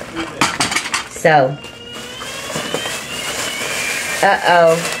 So,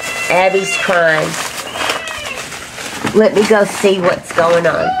 uh-oh, Abby's crying. Let me go see what's going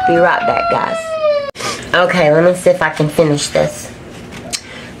on. Be right back, guys. Okay, let me see if I can finish this.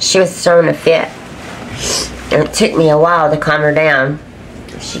 She was throwing a fit, and it took me a while to calm her down.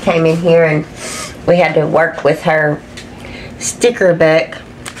 She came in here, and we had to work with her sticker book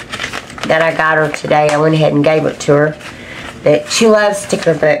that I got her today. I went ahead and gave it to her. But she loves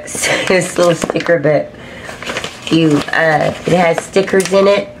sticker books. This little sticker book. It has stickers in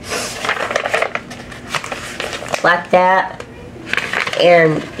it like that,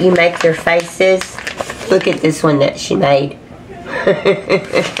 and you make their faces. Look at this one that she made.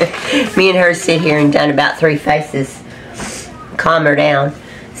 Me and her sit here and done about 3 faces. Calm her down.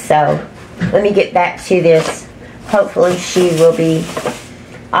 So let me get back to this. Hopefully she will be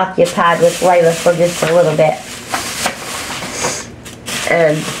occupied with Layla for just a little bit.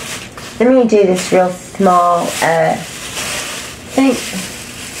 Let me do this real small thing.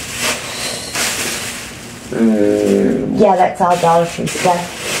 Yeah, that's all Dollar Tree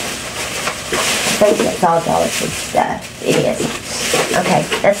stuff. I think that's all Dollar Tree stuff. It is. Okay,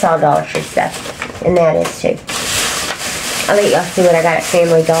 that's all Dollar Tree stuff. And that is too. I'll let y'all see what I got at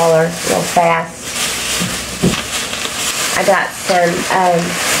Family Dollar real fast. I got some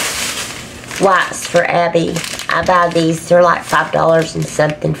wipes for Abby. I buy these. They're like $5 and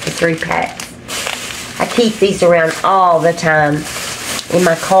something for 3 packs. I keep these around all the time. In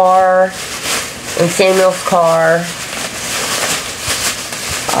my car, in Samuel's car,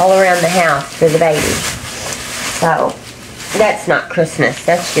 all around the house for the baby. So, that's not Christmas.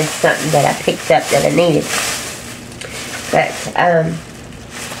 That's just something that I picked up that I needed. But,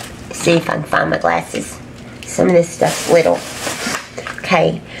 see if I can find my glasses. Some of this stuff's little.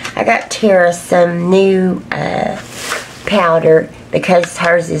 Okay, I got Tara some new powder because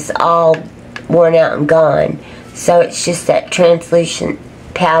hers is all worn out and gone. So it's just that translucent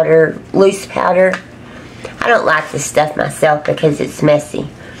powder, loose powder. I don't like this stuff myself because it's messy.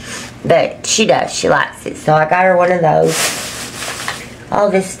 But she does. She likes it. So I got her one of those.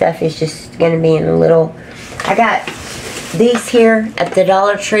 All this stuff is just going to be in a little... I got these here at the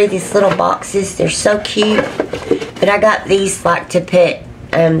Dollar Tree, these little boxes. They're so cute. But I got these like to put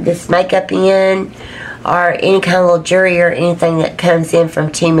this makeup in, or any kind of little jewelry or anything that comes in from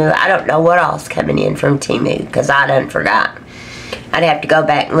Temu. I don't know what all's coming in from Temu because I done forgot. I'd have to go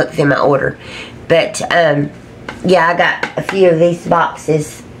back and look through my order. But yeah, I got a few of these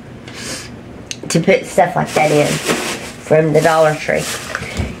boxes to put stuff like that in from the Dollar Tree.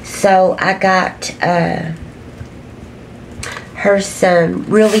 So I got her some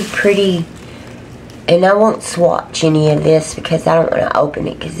really pretty, and I won't swatch any of this because I don't want to open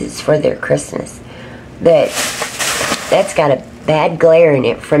it because it's for their Christmas. But that's got a bad glare in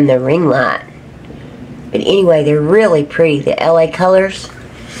it from the ring light. But anyway, they're really pretty. The LA colors.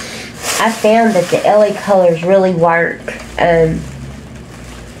 I found that the LA colors really work.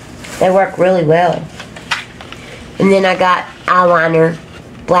 They work really well. And then I got eyeliner,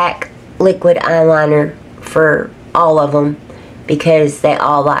 black liquid eyeliner for all of them because they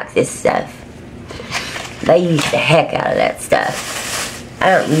all like this stuff. they use the heck out of that stuff.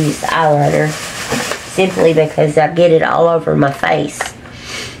 I don't use eyeliner simply because I get it all over my face.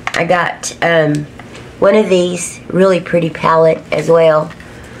 I got one of these really pretty palette as well.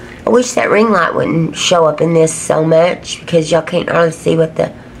 I wish that ring light wouldn't show up in this so much because y'all can't hardly see what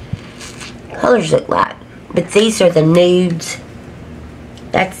the colors look like. But these are the nudes.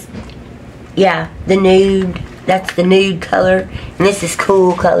 That's, yeah, the nude. That's the nude color. And this is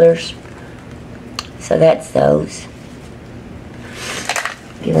cool colors. So that's those.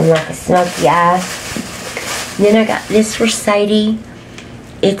 Give them like a smoky eye. Then I got this for Sadie.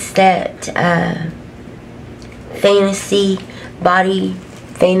 It's that Fantasy Body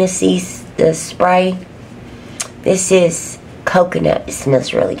Fantasies, the spray. This is coconut. It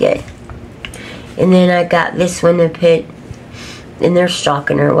smells really good. And then I got this one to put in their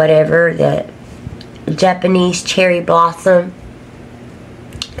stocking or whatever. The Japanese Cherry Blossom.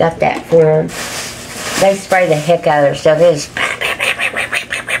 Got that for them. They spray the heck out of their stuff. It is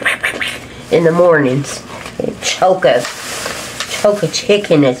in the mornings. They choke a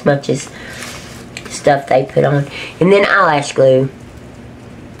chicken as much as stuff they put on. And then eyelash glue.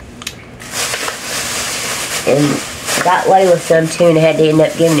 And I got Layla some too, and I had to end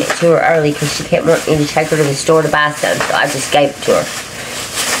up giving it to her early because she kept wanting me to take her to the store to buy some, so I just gave it to her.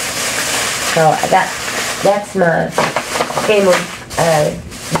 So I got, that's my Family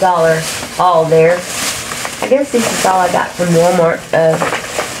Dollar haul there. I guess this is all I got from Walmart,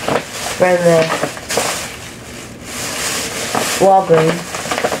 from the Walgreens.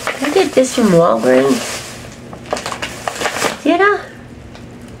 Did I get this from Walgreens? Did I?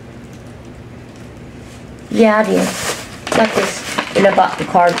 Yeah, I did. Got this, and I bought the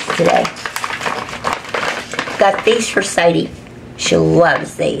cards today. Got these for Sadie. She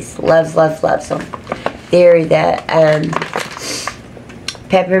loves these. Loves them. They're the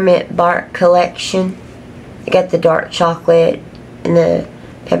peppermint bark collection. I got the dark chocolate and the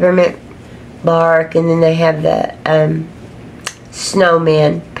peppermint bark, and then they have the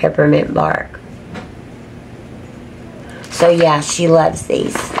snowman peppermint bark. So yeah, she loves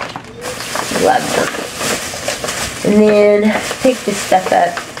these. She loves them. And then picked this stuff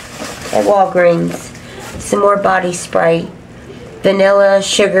up at Walgreens. Some more body spray. Vanilla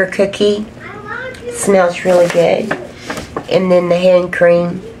sugar cookie. Smells really good. And then the hand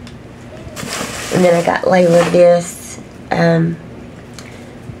cream. And then I got Layla this.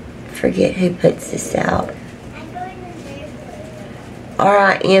 Forget who puts this out.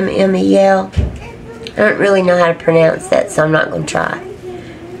 RIMMEL. I don't really know how to pronounce that, so I'm not going to try.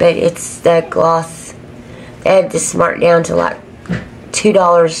 But it's the gloss. They had this marked down to like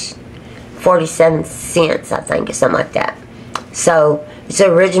 $2.47, I think, or something like that. So it's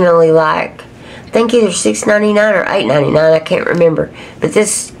originally like, I think either $6.99 or $8.99. I can't remember. But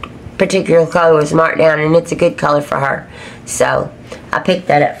this particular color was marked down, and it's a good color for her. So I picked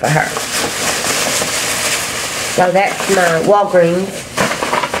that up for her. So that's my Walgreens.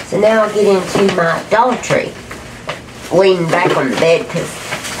 So now I'll get into my Dollar Tree. Leaning back on the bed because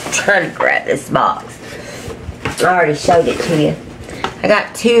I'm trying to grab this box. I already showed it to you. I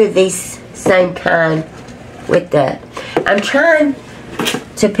got two of these same kind with the... I'm trying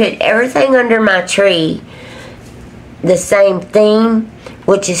to put everything under my tree the same theme,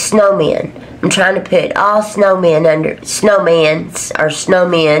 which is snowmen. I'm trying to put all snowmen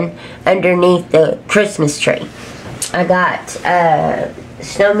underneath the Christmas tree. I got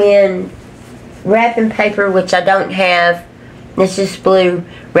snowman wrapping paper, which I don't have. This is blue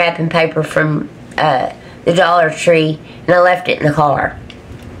wrapping paper from the Dollar Tree, and I left it in the car.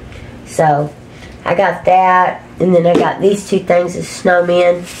 So I got that, and then I got these two things of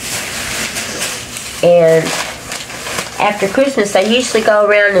snowmen. And after Christmas, I usually go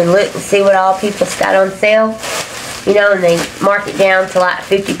around and look and see what all people's got on sale. You know, and they mark it down to like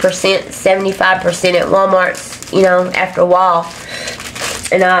 50%, 75% at Walmart's, you know, after a while.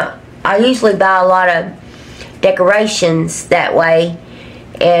 And I usually buy a lot of decorations that way.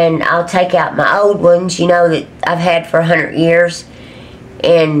 And I'll take out my old ones, you know, that I've had for 100 years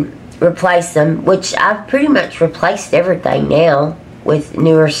and replace them, which I've pretty much replaced everything now with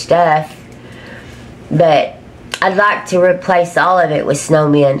newer stuff. But I'd like to replace all of it with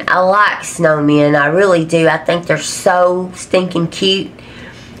snowmen. I like snowmen, I really do. I think they're so stinking cute.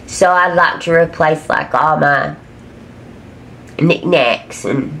 So I'd like to replace like all my knickknacks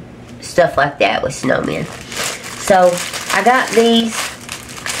and stuff like that with snowmen. So I got these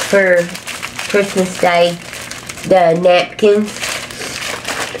for Christmas Day, the napkins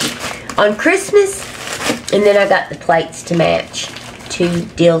on Christmas, and then I got the plates to match. 2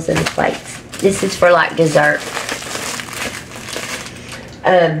 deals of the plates. This is for like dessert.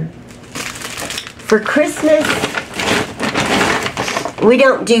 For Christmas, we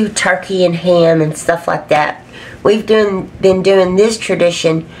don't do turkey and ham and stuff like that. We've been doing this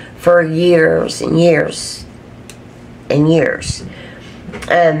tradition for years and years and years.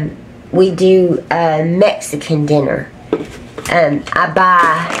 We do a Mexican dinner. I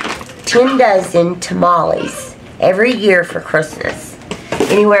buy 10 dozen tamales every year for Christmas.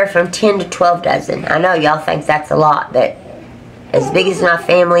 Anywhere from 10 to 12 dozen. I know y'all think that's a lot, but as big as my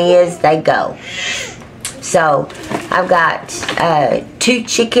family is, they go. So, I've got 2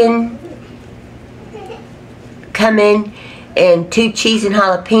 chicken coming, and 2 cheese and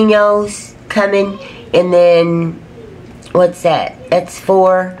jalapenos coming, and then, what's that? That's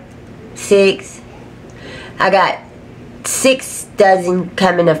 4, 6. I got 6 dozen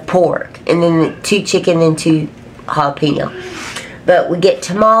coming of pork, and then 2 chicken and 2 jalapeno. But we get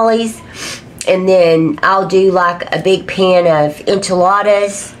tamales, and then I'll do like a big pan of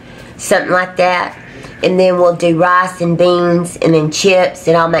enchiladas, something like that. And then we'll do rice and beans, and then chips,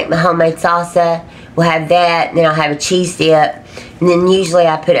 and I'll make my homemade salsa. We'll have that, and then I'll have a cheese dip. And then usually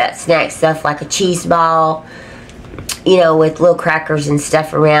I put out snack stuff like a cheese ball, you know, with little crackers and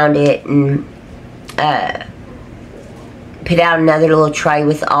stuff around it. And put out another little tray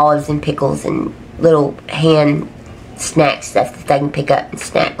with olives and pickles and little hand snack stuff that they can pick up and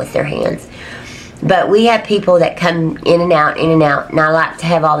snack with their hands. But we have people that come in and out, and I like to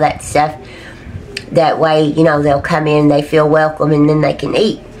have all that stuff. That way, you know, they'll come in, they feel welcome, and then they can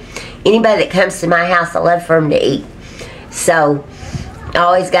eat. Anybody that comes to my house, I love for them to eat. So, I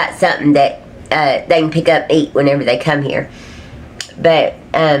always got something that they can pick up and eat whenever they come here. But,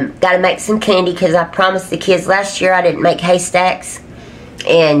 got to make some candy, because I promised the kids last year I didn't make haystacks,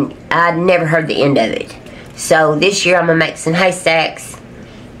 and I never heard the end of it. So, this year I'm going to make some haystacks,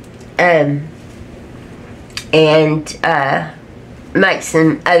 and make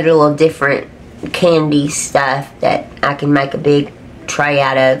some other little different candy stuff that I can make a big tray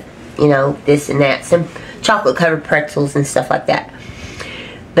out of, you know, this and that. Some chocolate covered pretzels and stuff like that.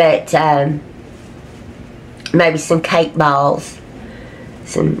 But maybe some cake balls.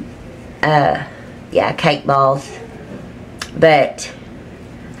 Some yeah, cake balls. But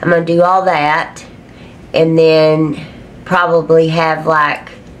I'm going to do all that, and then probably have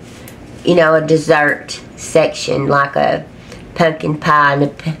like, you know, a dessert section, like a pumpkin pie and a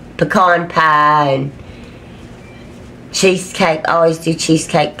pecan pie and cheesecake. I always do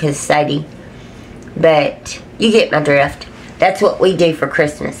cheesecake because Sadie. But you get my drift. That's what we do for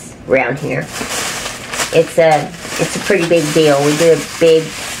Christmas around here. It's a pretty big deal. We do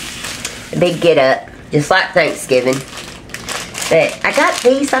a big get up, just like Thanksgiving. But I got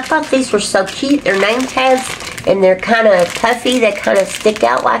these. I thought these were so cute. They're name tags, and they're kind of puffy. They kind of stick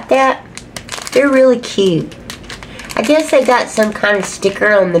out like that. They're really cute. I guess they got some kind of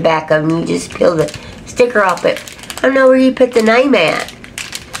sticker on the back of them. You just peel the sticker off, but I don't know where you put the name at. I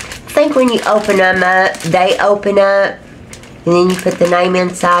think when you open them up, they open up, and then you put the name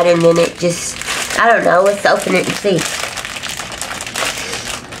inside, and then it just, I don't know. Let's open it and see.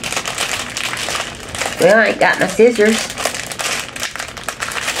 Well, I ain't got my scissors.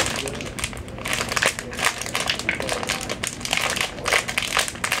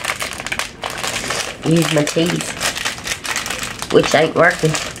 Use my teeth, which ain't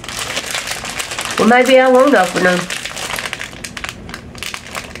working. Well, maybe I won't open them.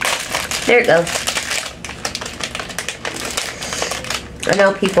 There it goes. I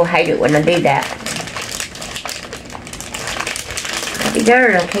know people hate it when I do that. I'll be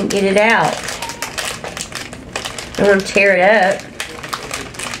darned, I can't get it out. I want to tear it up.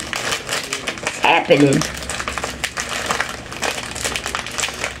 What's happening?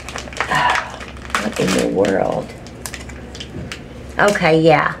 What in the world? Okay,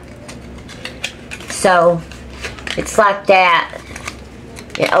 yeah. So, it's like that.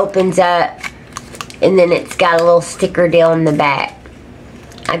 It opens up, and then it's got a little sticker deal in the back.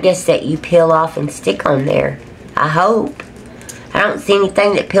 I guess that you peel off and stick on there. I hope. I don't see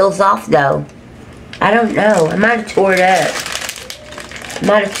anything that peels off, though. I don't know. I might have tore it up. I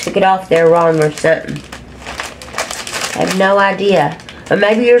might have took it off there wrong or something. I have no idea. Or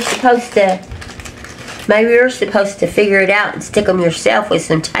maybe you're supposed to figure it out and stick them yourself with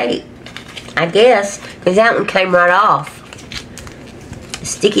some tape. I guess, because that one came right off. A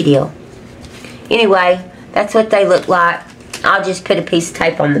sticky deal. Anyway, that's what they look like. I'll just put a piece of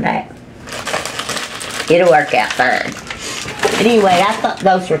tape on the back. It'll work out fine. But anyway, I thought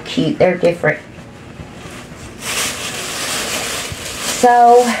those were cute. They're different.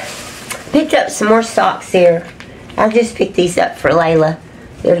 So, picked up some more socks here. I just picked these up for Layla.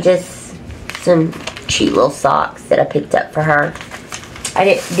 They're just some cute little socks that I picked up for her. I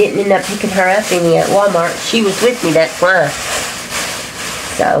didn't end up picking her up any at Walmart. She was with me, that's why.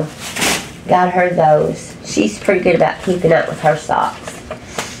 So, got her those. She's pretty good about keeping up with her socks.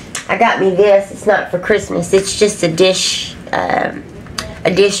 I got me this. It's not for Christmas. It's just a dish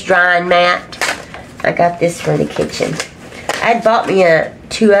drying mat. I got this for the kitchen. I had bought me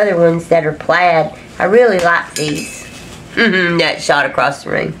two other ones that are plaid. I really like these. That shot across the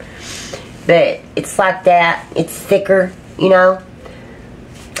room. But it's like that. It's thicker, you know.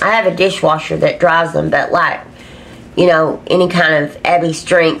 I have a dishwasher that dries them, but like, you know, any kind of Abby's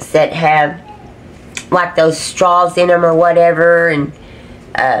drinks that have like those straws in them or whatever, and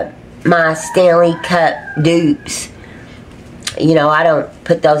my Stanley Cup dupes. You know, I don't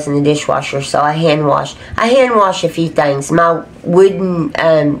put those in the dishwasher, so I hand wash. I hand wash a few things. My wooden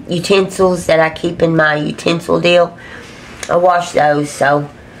utensils that I keep in my utensil deal, I wash those. So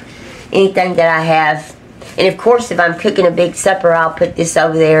anything that I have, and of course if I'm cooking a big supper, I'll put this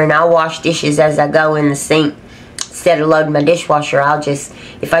over there and I'll wash dishes as I go in the sink. Instead of loading my dishwasher, I'll just,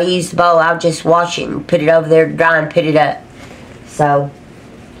 if I use the bowl, I'll just wash it and put it over there to dry and put it up. So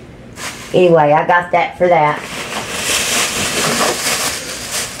anyway, I got that for that.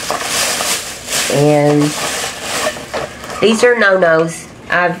 And these are no-nos.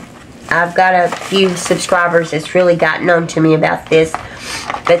 I've got a few subscribers that's really gotten on to me about this.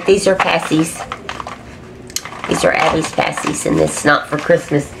 But these are passies. These are Abby's passies, and this is not for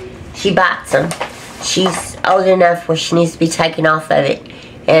Christmas. She bites them. She's old enough where she needs to be taken off of it,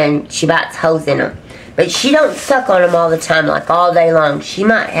 and she bites holes in them. But she don't suck on them all the time, like all day long. She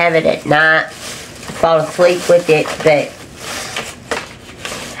might have it at night, fall asleep with it, but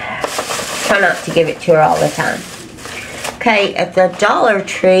try not to give it to her all the time. Okay, at the Dollar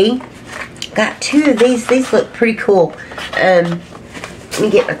Tree, got two of these. These look pretty cool. Let me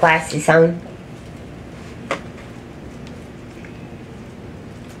get my glasses on.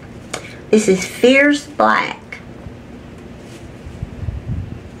 This is Fierce Black.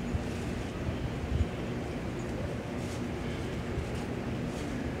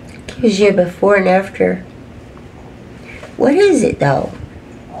 Gives you a before and after. What is it though?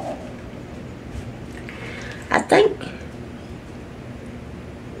 I think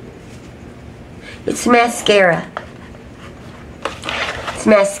it's mascara. It's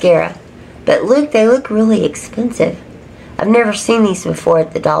mascara. But look, they look really expensive. I've never seen these before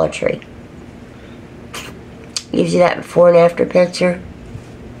at the Dollar Tree. Gives you that before and after picture.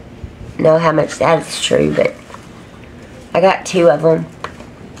 Know how much that is true, but I got two of them.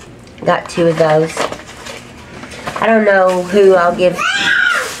 Got two of those. I don't know who I'll give.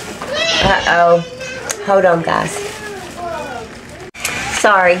 Uh-oh. Hold on, guys.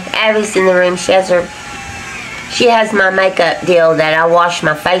 Sorry, Abby's in the room. She has my makeup deal that I wash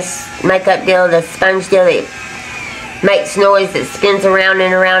my face makeup deal, the sponge deal that makes noise that spins around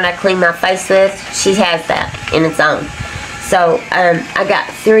and around. I clean my face with. She has that in its own. So I got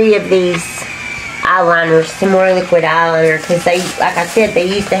 3 of these eyeliners, some more liquid eyeliner, because they, like I said, they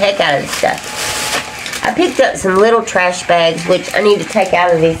use the heck out of this stuff. I picked up some little trash bags, which I need to take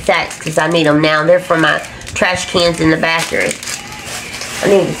out of these sacks because I need them now. They're for my trash cans in the bathroom. I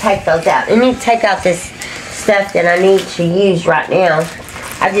need to take those out. I need to take out this stuff that I need to use right now.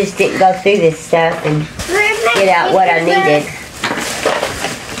 I just didn't go through this stuff and get out what I needed.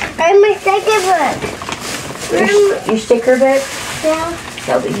 Where's my sticker book? Your sticker book? Yeah. It's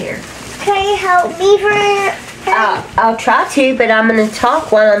over here. Can you help me for it? I'll try to, but I'm going to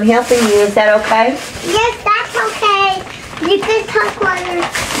talk while I'm helping you. Is that okay? Yes, that's okay. You can talk while you're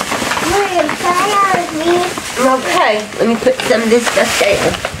playing out with me. Okay, let me put some of this stuff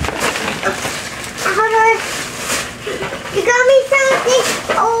down. Hold on. You got me some of this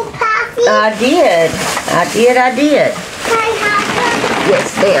old passy? I did. Can I have some? Yes,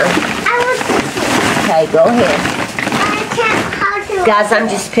 ma'am. I want to see. Okay, go ahead. I can't how to. Guys, I'm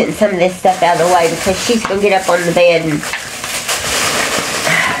just putting some of this stuff out of the way because she's going to get up on the bed and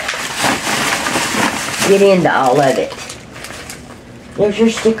get into all of it. There's your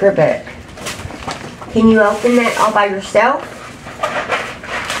sticker book. Can you open that all by yourself?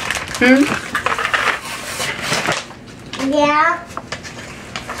 Yeah.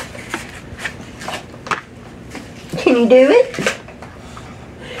 Can you do it?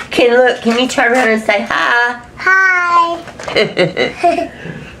 Can you turn around and say hi? Hi.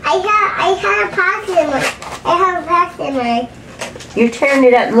 I have a packet in my. I have a packet in my. You're tearing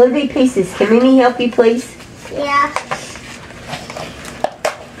it up in little bitty pieces. Can Mimi help you, please? Yeah.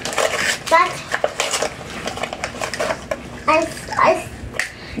 But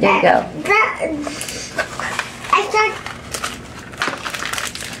There you go. I start.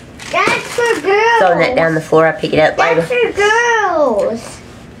 That's for girls. Throwing that down the floor. I'll pick it up later. That's for girls.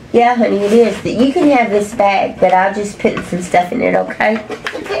 Yeah, honey, it is. You can have this bag, but I'll just put some stuff in it, okay?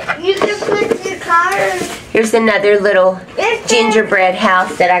 You can put your cars. Here's another little gingerbread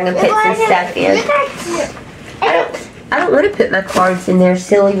house that I can put some stuff in. I don't want to put my cards in there,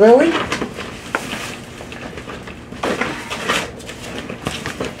 silly Willy.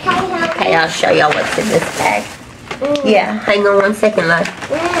 Okay, I'll show y'all what's in this bag. Yeah, hang on 1 second, love.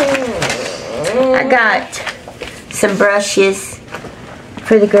 I got some brushes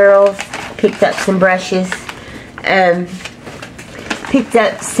for the girls. Picked up some brushes. Picked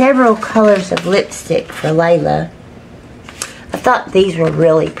up several colors of lipstick for Layla. I thought these were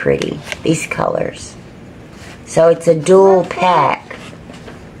really pretty, these colors. So it's a dual pack.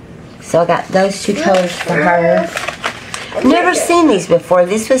 So I got those 2 colors for her. Never seen these before.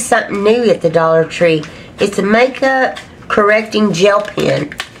 This was something new at the Dollar Tree. It's a makeup correcting gel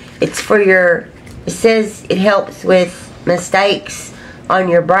pen. It's for your, it says it helps with mistakes on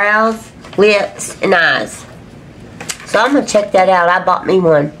your brows, lips, and eyes. So I'm going to check that out. I bought me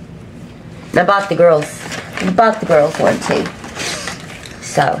one. And I bought the girls one too.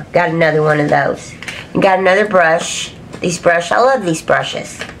 So, got another one of those. And got another brush. I love these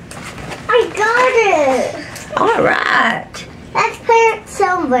brushes. I got it. Alright. Let's put it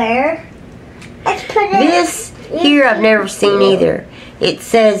somewhere. Let's put it. This here I've never seen either. It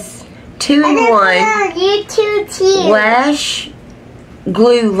says 2-in-1 Lash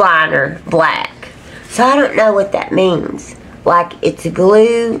Glue Liner Black. So I don't know what that means. Like it's a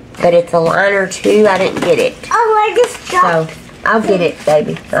glue, but it's a liner too. I didn't get it. Oh, I just dropped. So I'll get it,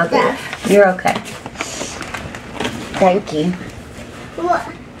 baby. I'll get it. You're okay. Thank you. What?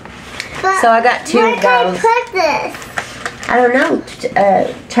 So I got 2 of those. Where can I put this? I don't know.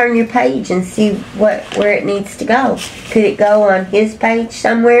 Turn your page and see where it needs to go. Could it go on his page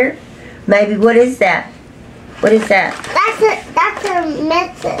somewhere? Maybe. What is that? What is that? That's a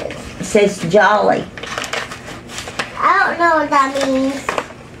message. It says Jolly. I don't know what that means.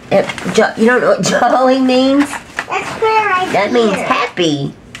 You don't know what Jolly means? Let's put it right That here. means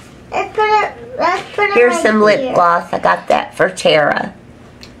happy. Let's put it Here's right some here. lip gloss. I got that for Tara.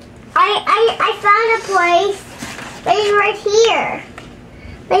 I found a place. Maybe right here.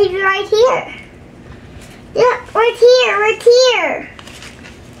 Maybe right here. Yeah, right here. Right here.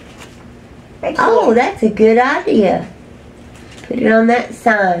 Right Oh, here. that's a good idea. Put it on that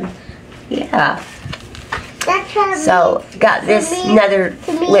sign. Yeah. That's what So, got this another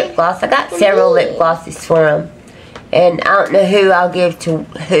lip gloss. I got several lip glosses for them. And I don't know who I'll give to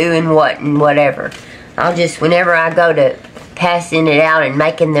who and what and whatever. I'll just, whenever I go to passing it out and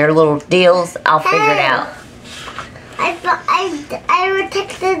making their little deals, I'll figure it out. I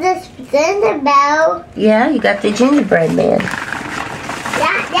texted this Zinderbell. Yeah, you got the gingerbread man.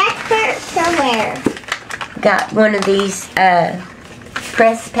 That's hurt somewhere. Got one of these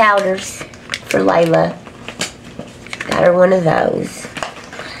pressed powders for Layla. Got her one of those.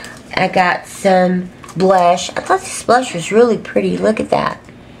 I got some blush. I thought this blush was really pretty. Look at that.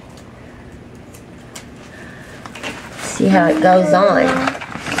 See how it goes on.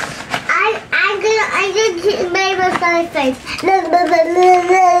 I just made my funny face.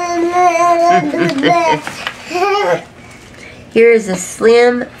 Here is a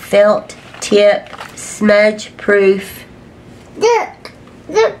slim felt tip smudge proof Look,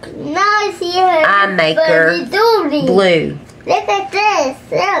 now I see her. eye maker blue. Look at this.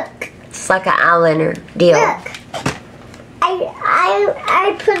 Look. It's like an eyeliner deal. Look.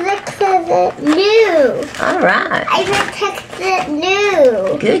 I predicted it new. Alright. I predicted it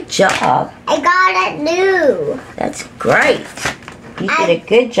new. Good job. I got it new. That's great. You did a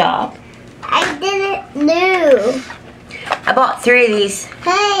good job. I did it new. I bought 3 of these.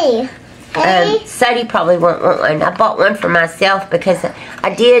 Hey. Sadie probably won't want one. I bought one for myself because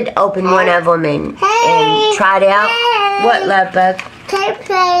I did open one of them and try it out. Hey. What, love bug? Can you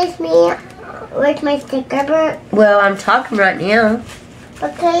play with me with my sticker book? Well, I'm talking right now.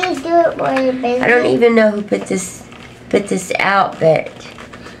 But can you do it while you're busy? I don't even know who put this out, but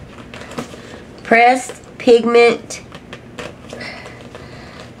pressed pigment.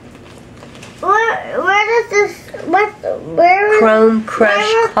 Where does this? Where? Chrome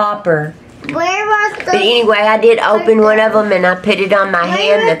crushed copper. Where was the? But anyway, I did open one of them and I put it on my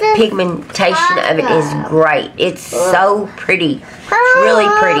hand. The pigmentation of it is great. It's so pretty. It's really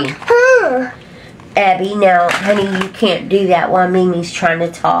pretty. Abby, now, honey, you can't do that while Mimi's trying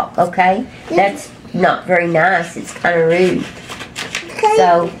to talk, okay? That's not very nice. It's kind of rude.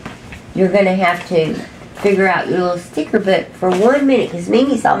 So, you're going to have to figure out your little sticker book for 1 minute because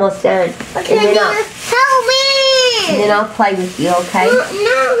Mimi's almost done. Okay, help me! and then I'll play with you, okay? No,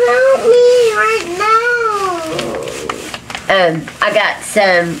 help me right now. I got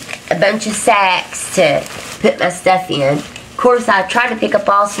a bunch of sacks to put my stuff in. Of course, I tried to pick up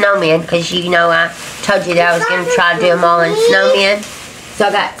all snowmen because you know I told you that I was going to try to do them all in snowmen. So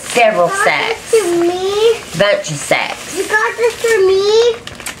I got several sacks. Bunch of sacks. You got this for me?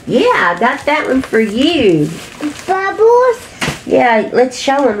 Yeah, I got that one for you. Bubbles? Yeah, let's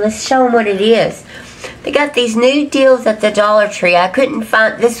show them. Let's show them what it is. They got these new deals at the Dollar Tree. I couldn't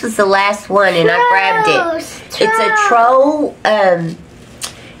find, this was the last one and I grabbed it. It's a Troll,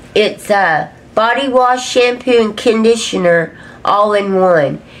 it's a body wash, shampoo, and conditioner all in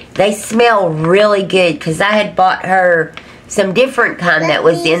one. They smell really good because I had bought her some different kind that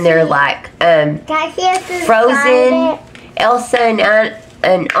was in there, like Frozen, Elsa and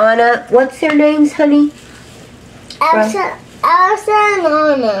Anna. What's their names, honey? Elsa and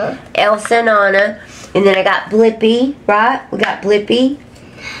Anna. Elsa and Anna. And then I got Blippi, right? We got Blippi.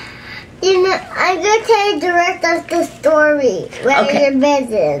 You know, I'm going to tell you the rest of the story when you're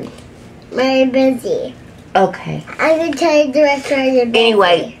busy. Very busy. Okay. I'm going to tell you the rest when you're busy.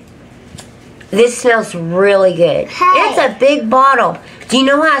 Anyway, this smells really good. Hey. It's a big bottle. Do you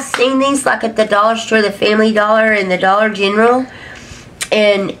know how I've seen these like at the dollar store, the Family Dollar and the Dollar General?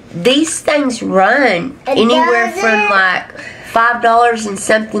 And these things run anywhere from like $5 and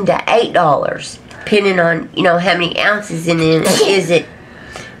something to $8, depending on, you know, how many ounces in it is it.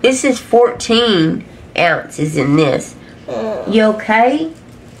 This is 14 ounces in this. You okay?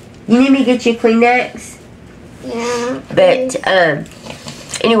 You need me to get you a Kleenex? Yeah. But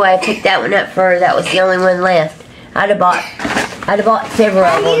anyway, I picked that one up for her. That was the only one left. I'd have bought several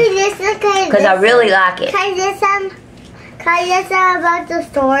of them because I really like it. Can I just some about the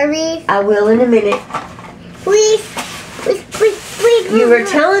story? I will in a minute. Please. You were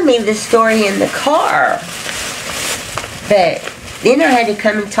telling me the story in the car, but then I had to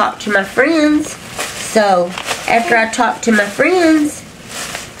come and talk to my friends. So after I talk to my friends,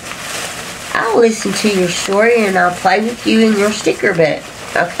 I'll listen to your story and I'll play with you in your sticker book.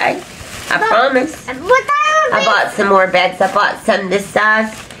 Okay? I promise. I bought some more bags. I bought some this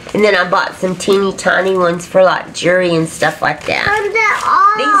size, and then I bought some teeny tiny ones for like jewelry and stuff like that.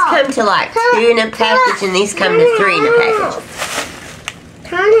 These come to like 2 in a package, and these come to 3 in a package.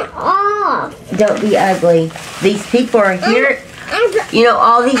 Turn it off. Don't be ugly. These people are here. You know,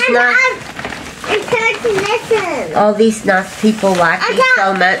 all these all these nice people like you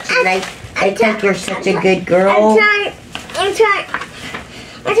so much, and they think you're such a good girl. I'm trying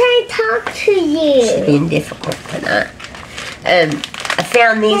to talk to you. She's being difficult tonight. I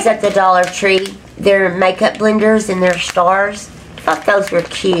found these at the Dollar Tree. They're makeup blenders and they're stars. I thought those were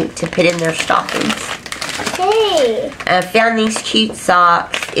cute to put in their stockings. Hey. I found these cute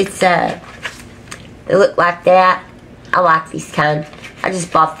socks. They look like that. I like these kind. I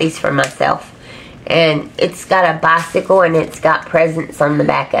just bought these for myself. And it's got a bicycle and it's got presents on the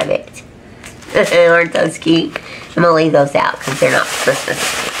back of it. Aren't those cute? I'm going to leave those out because they're not Christmas.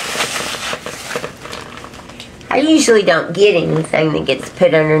 I usually don't get anything that gets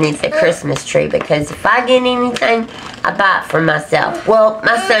put underneath the Christmas tree because if I get anything, I buy it for myself. Well,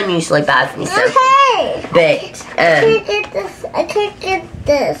 my son usually buys me something. Okay. But, I can't get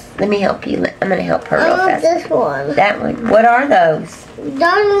this. let me help you. I'm going to help her real I want fast. this one. That one. What are those?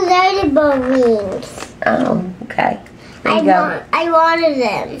 Those ladybug wings. Oh, okay. There you go. I wanted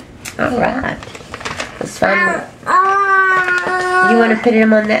them. Alright. Let's find them. You want to put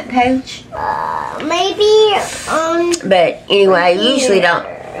them on that page? Maybe But anyway, I usually don't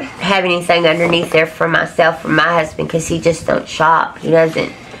have anything underneath there for myself or my husband because he just don't shop. He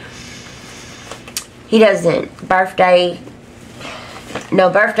doesn't no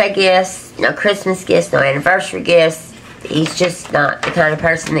birthday gifts, no Christmas gifts, no anniversary gifts. He's just not the kind of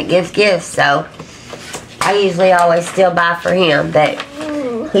person that gives gifts, so I usually always still buy for him, but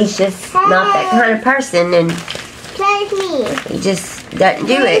he's just not that kind of person, and play with me. he just doesn't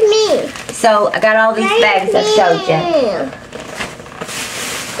do Play it. with me. So I got all these bags I showed you.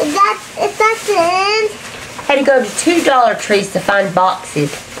 Is that the end? Had to go to 2 Dollar Trees to find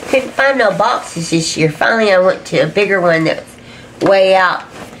boxes. Couldn't find no boxes this year. Finally I went to a bigger one that was way out,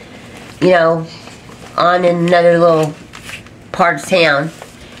 you know, on another little part of town.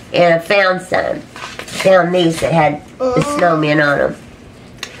 And I found some. Found these that had the snowmen on them.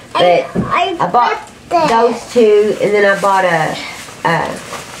 But I bought those 2, and then I bought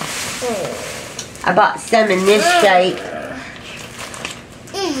I bought some in this shape.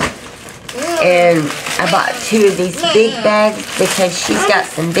 And I bought 2 of these big bags because she's got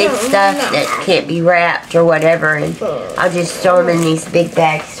some big stuff that can't be wrapped or whatever, and I'll just throw them in these big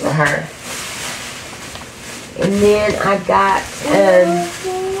bags for her. And then I got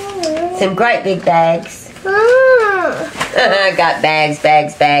some great big bags. I got bags.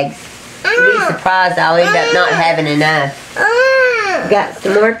 You'd be surprised I'll end up not having enough. Got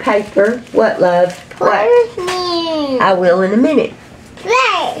some more paper. What, love? What? I will in a minute.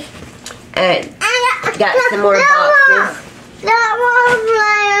 And got some more boxes.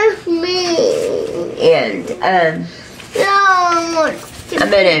 And I'm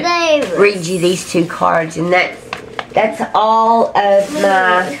gonna read you these 2 cards, and that's all of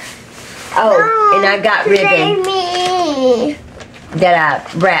my. Oh, and I got ribbon that I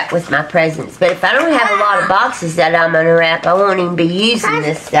wrap with my presents. But if I don't have a lot of boxes that I'm gonna wrap, I won't even be using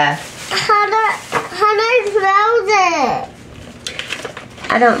this stuff. How do I close it?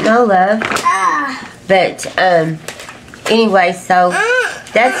 I don't know, love. But anyway, so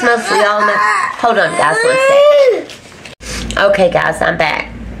that's mostly all my. Hold on, guys, 1 sec. Okay, guys, I'm back.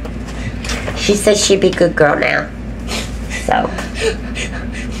 She says she'd be a good girl now. So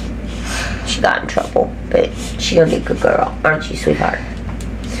she got in trouble, but she's gonna be a good girl, aren't you, sweetheart?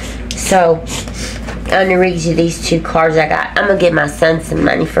 So I'm gonna read you these 2 cards I got. I'm gonna give my son some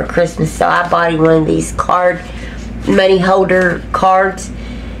money for Christmas, so I bought him one of these money holder cards.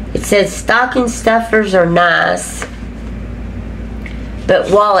 It says stocking stuffers are nice, but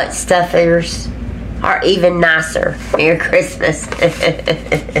wallet stuffers are even nicer. Merry Christmas.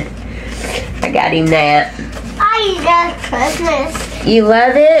 I got him that. I love Christmas. You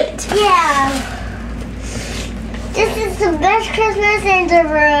love it? Yeah. This is the best Christmas in the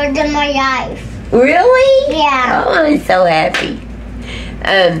world in my life. Really? Yeah. Oh, I'm so happy.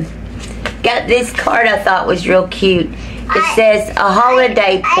 Got this card I thought was real cute. It says a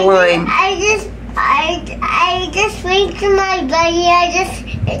holiday poem. I just went to my buddy.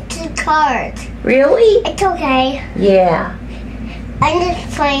 It's a card. Really? It's okay. Yeah. I'm just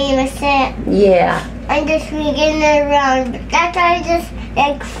playing with it. Yeah. I'm just swinging it around. That's why I just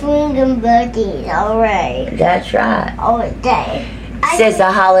like swinging buddies already. That's right. All day. It says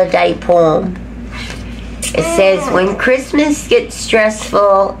a holiday poem. It says, when Christmas gets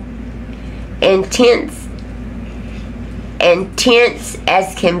stressful and tense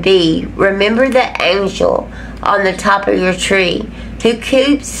as can be, remember the angel on the top of your tree who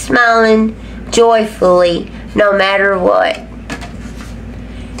keeps smiling joyfully no matter what.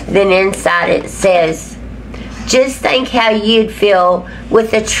 Then inside it says, just think how you'd feel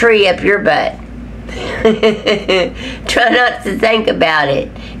with a tree up your butt. Try not to think about it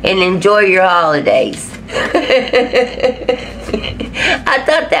and enjoy your holidays. I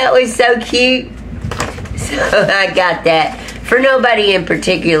thought that was so cute. So I got that. For nobody in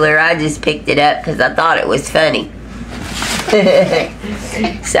particular, I just picked it up because I thought it was funny.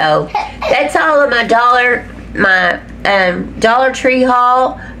 So that's all of my Dollar Tree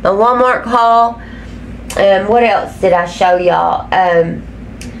haul, my Walmart haul. What else did I show y'all?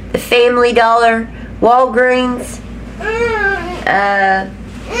 The Family Dollar, Walgreens. I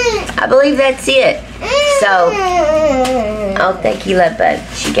believe that's it. So, oh, thank you, love bud.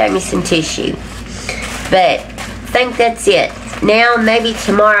 She gave me some tissue. But I think that's it. Now, maybe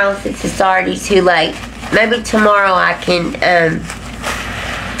tomorrow, since it's already too late, maybe tomorrow I can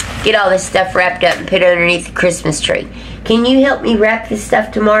get all this stuff wrapped up and put it underneath the Christmas tree. Can you help me wrap this stuff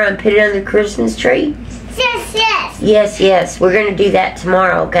tomorrow and put it under the Christmas tree? Yes. Yes. We're going to do that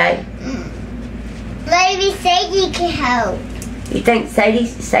tomorrow, okay? Maybe Sadie can help. You think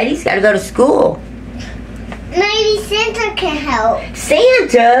Sadie's got to go to school? Maybe Santa can help.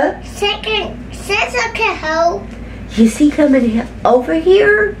 Santa? Santa can help. Is he coming over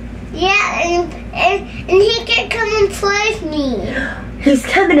here? Yeah, and he can come and play with me. He's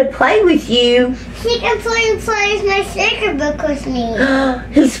coming to play with you? He can play my sticker book with me.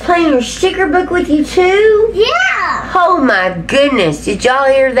 He's playing your sticker book with you too? Yeah. Oh my goodness, did y'all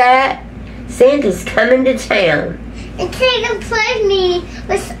hear that? Santa's coming to town. And he can play with me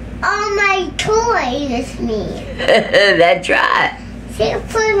with all my toys with me. That's right. He can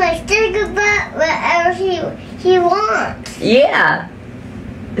play my sticker book whatever he wants. Yeah.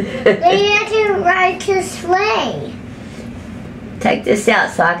 Maybe I can ride his sleigh. Take this out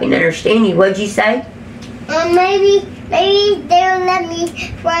so I can understand you. What'd you say? Maybe they'll let me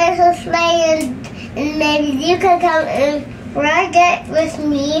ride his sleigh and maybe you can come and ride it with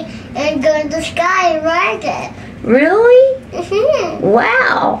me and go in the sky and ride it. Really? Mm-hmm.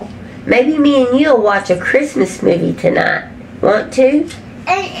 Wow. Maybe me and you'll watch a Christmas movie tonight. Want to?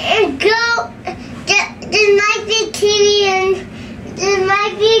 And go. There might be TV and there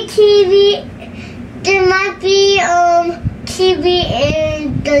might be TV. There might be TV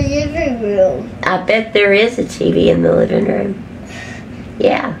in the living room. I bet there is a TV in the living room.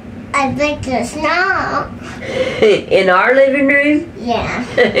 Yeah. I bet there's not. In our living room?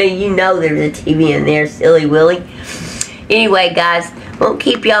 Yeah. You know there's a TV in there, silly Willie. Anyway, guys, won't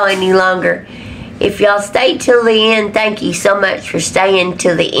keep y'all any longer. If y'all stay till the end, thank you so much for staying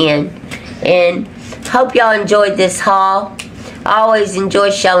till the end. And hope y'all enjoyed this haul. I always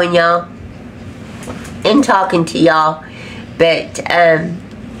enjoy showing y'all and talking to y'all. But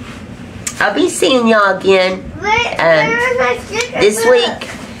I'll be seeing y'all again this week.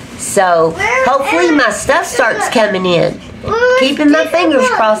 So hopefully my stuff starts coming in. Keeping my fingers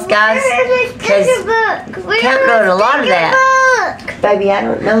crossed, guys, because counting on a lot of that. Baby, I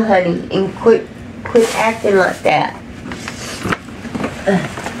don't know, honey, and quit acting like that.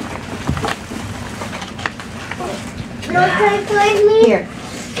 Here,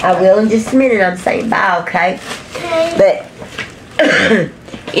 I will in just a minute. I'm saying bye, okay? But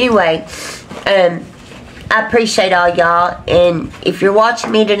anyway, I appreciate all y'all, and if you're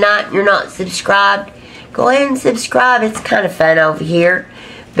watching me tonight and you're not subscribed, go ahead and subscribe. It's kind of fun over here.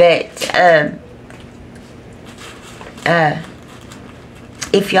 But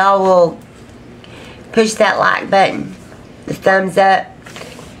if y'all will push that like button, the thumbs up,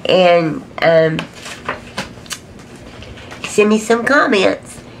 and send me some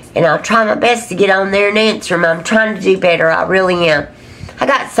comments, and I'll try my best to get on there and answer them. I'm trying to do better. I really am. I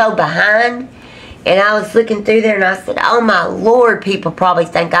got so behind, and I was looking through there, and I said, oh my Lord, people probably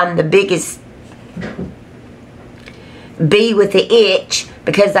think I'm the biggest bee with the itch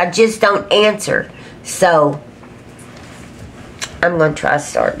because I just don't answer. So I'm going to try to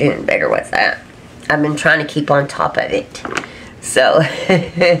start doing better with that. I've been trying to keep on top of it. So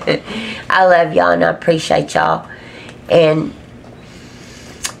I love y'all and I appreciate y'all. And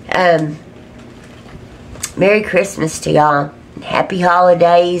Merry Christmas to y'all. Happy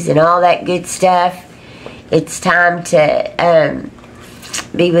holidays and all that good stuff. It's time to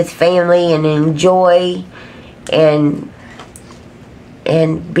be with family and enjoy and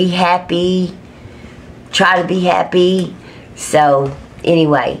be happy. Try to be happy. So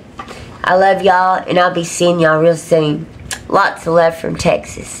anyway, I love y'all and I'll be seeing y'all real soon. Lots of love from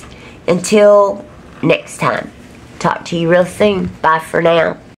Texas. Until next time. Talk to you real soon. Bye for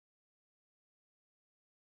now.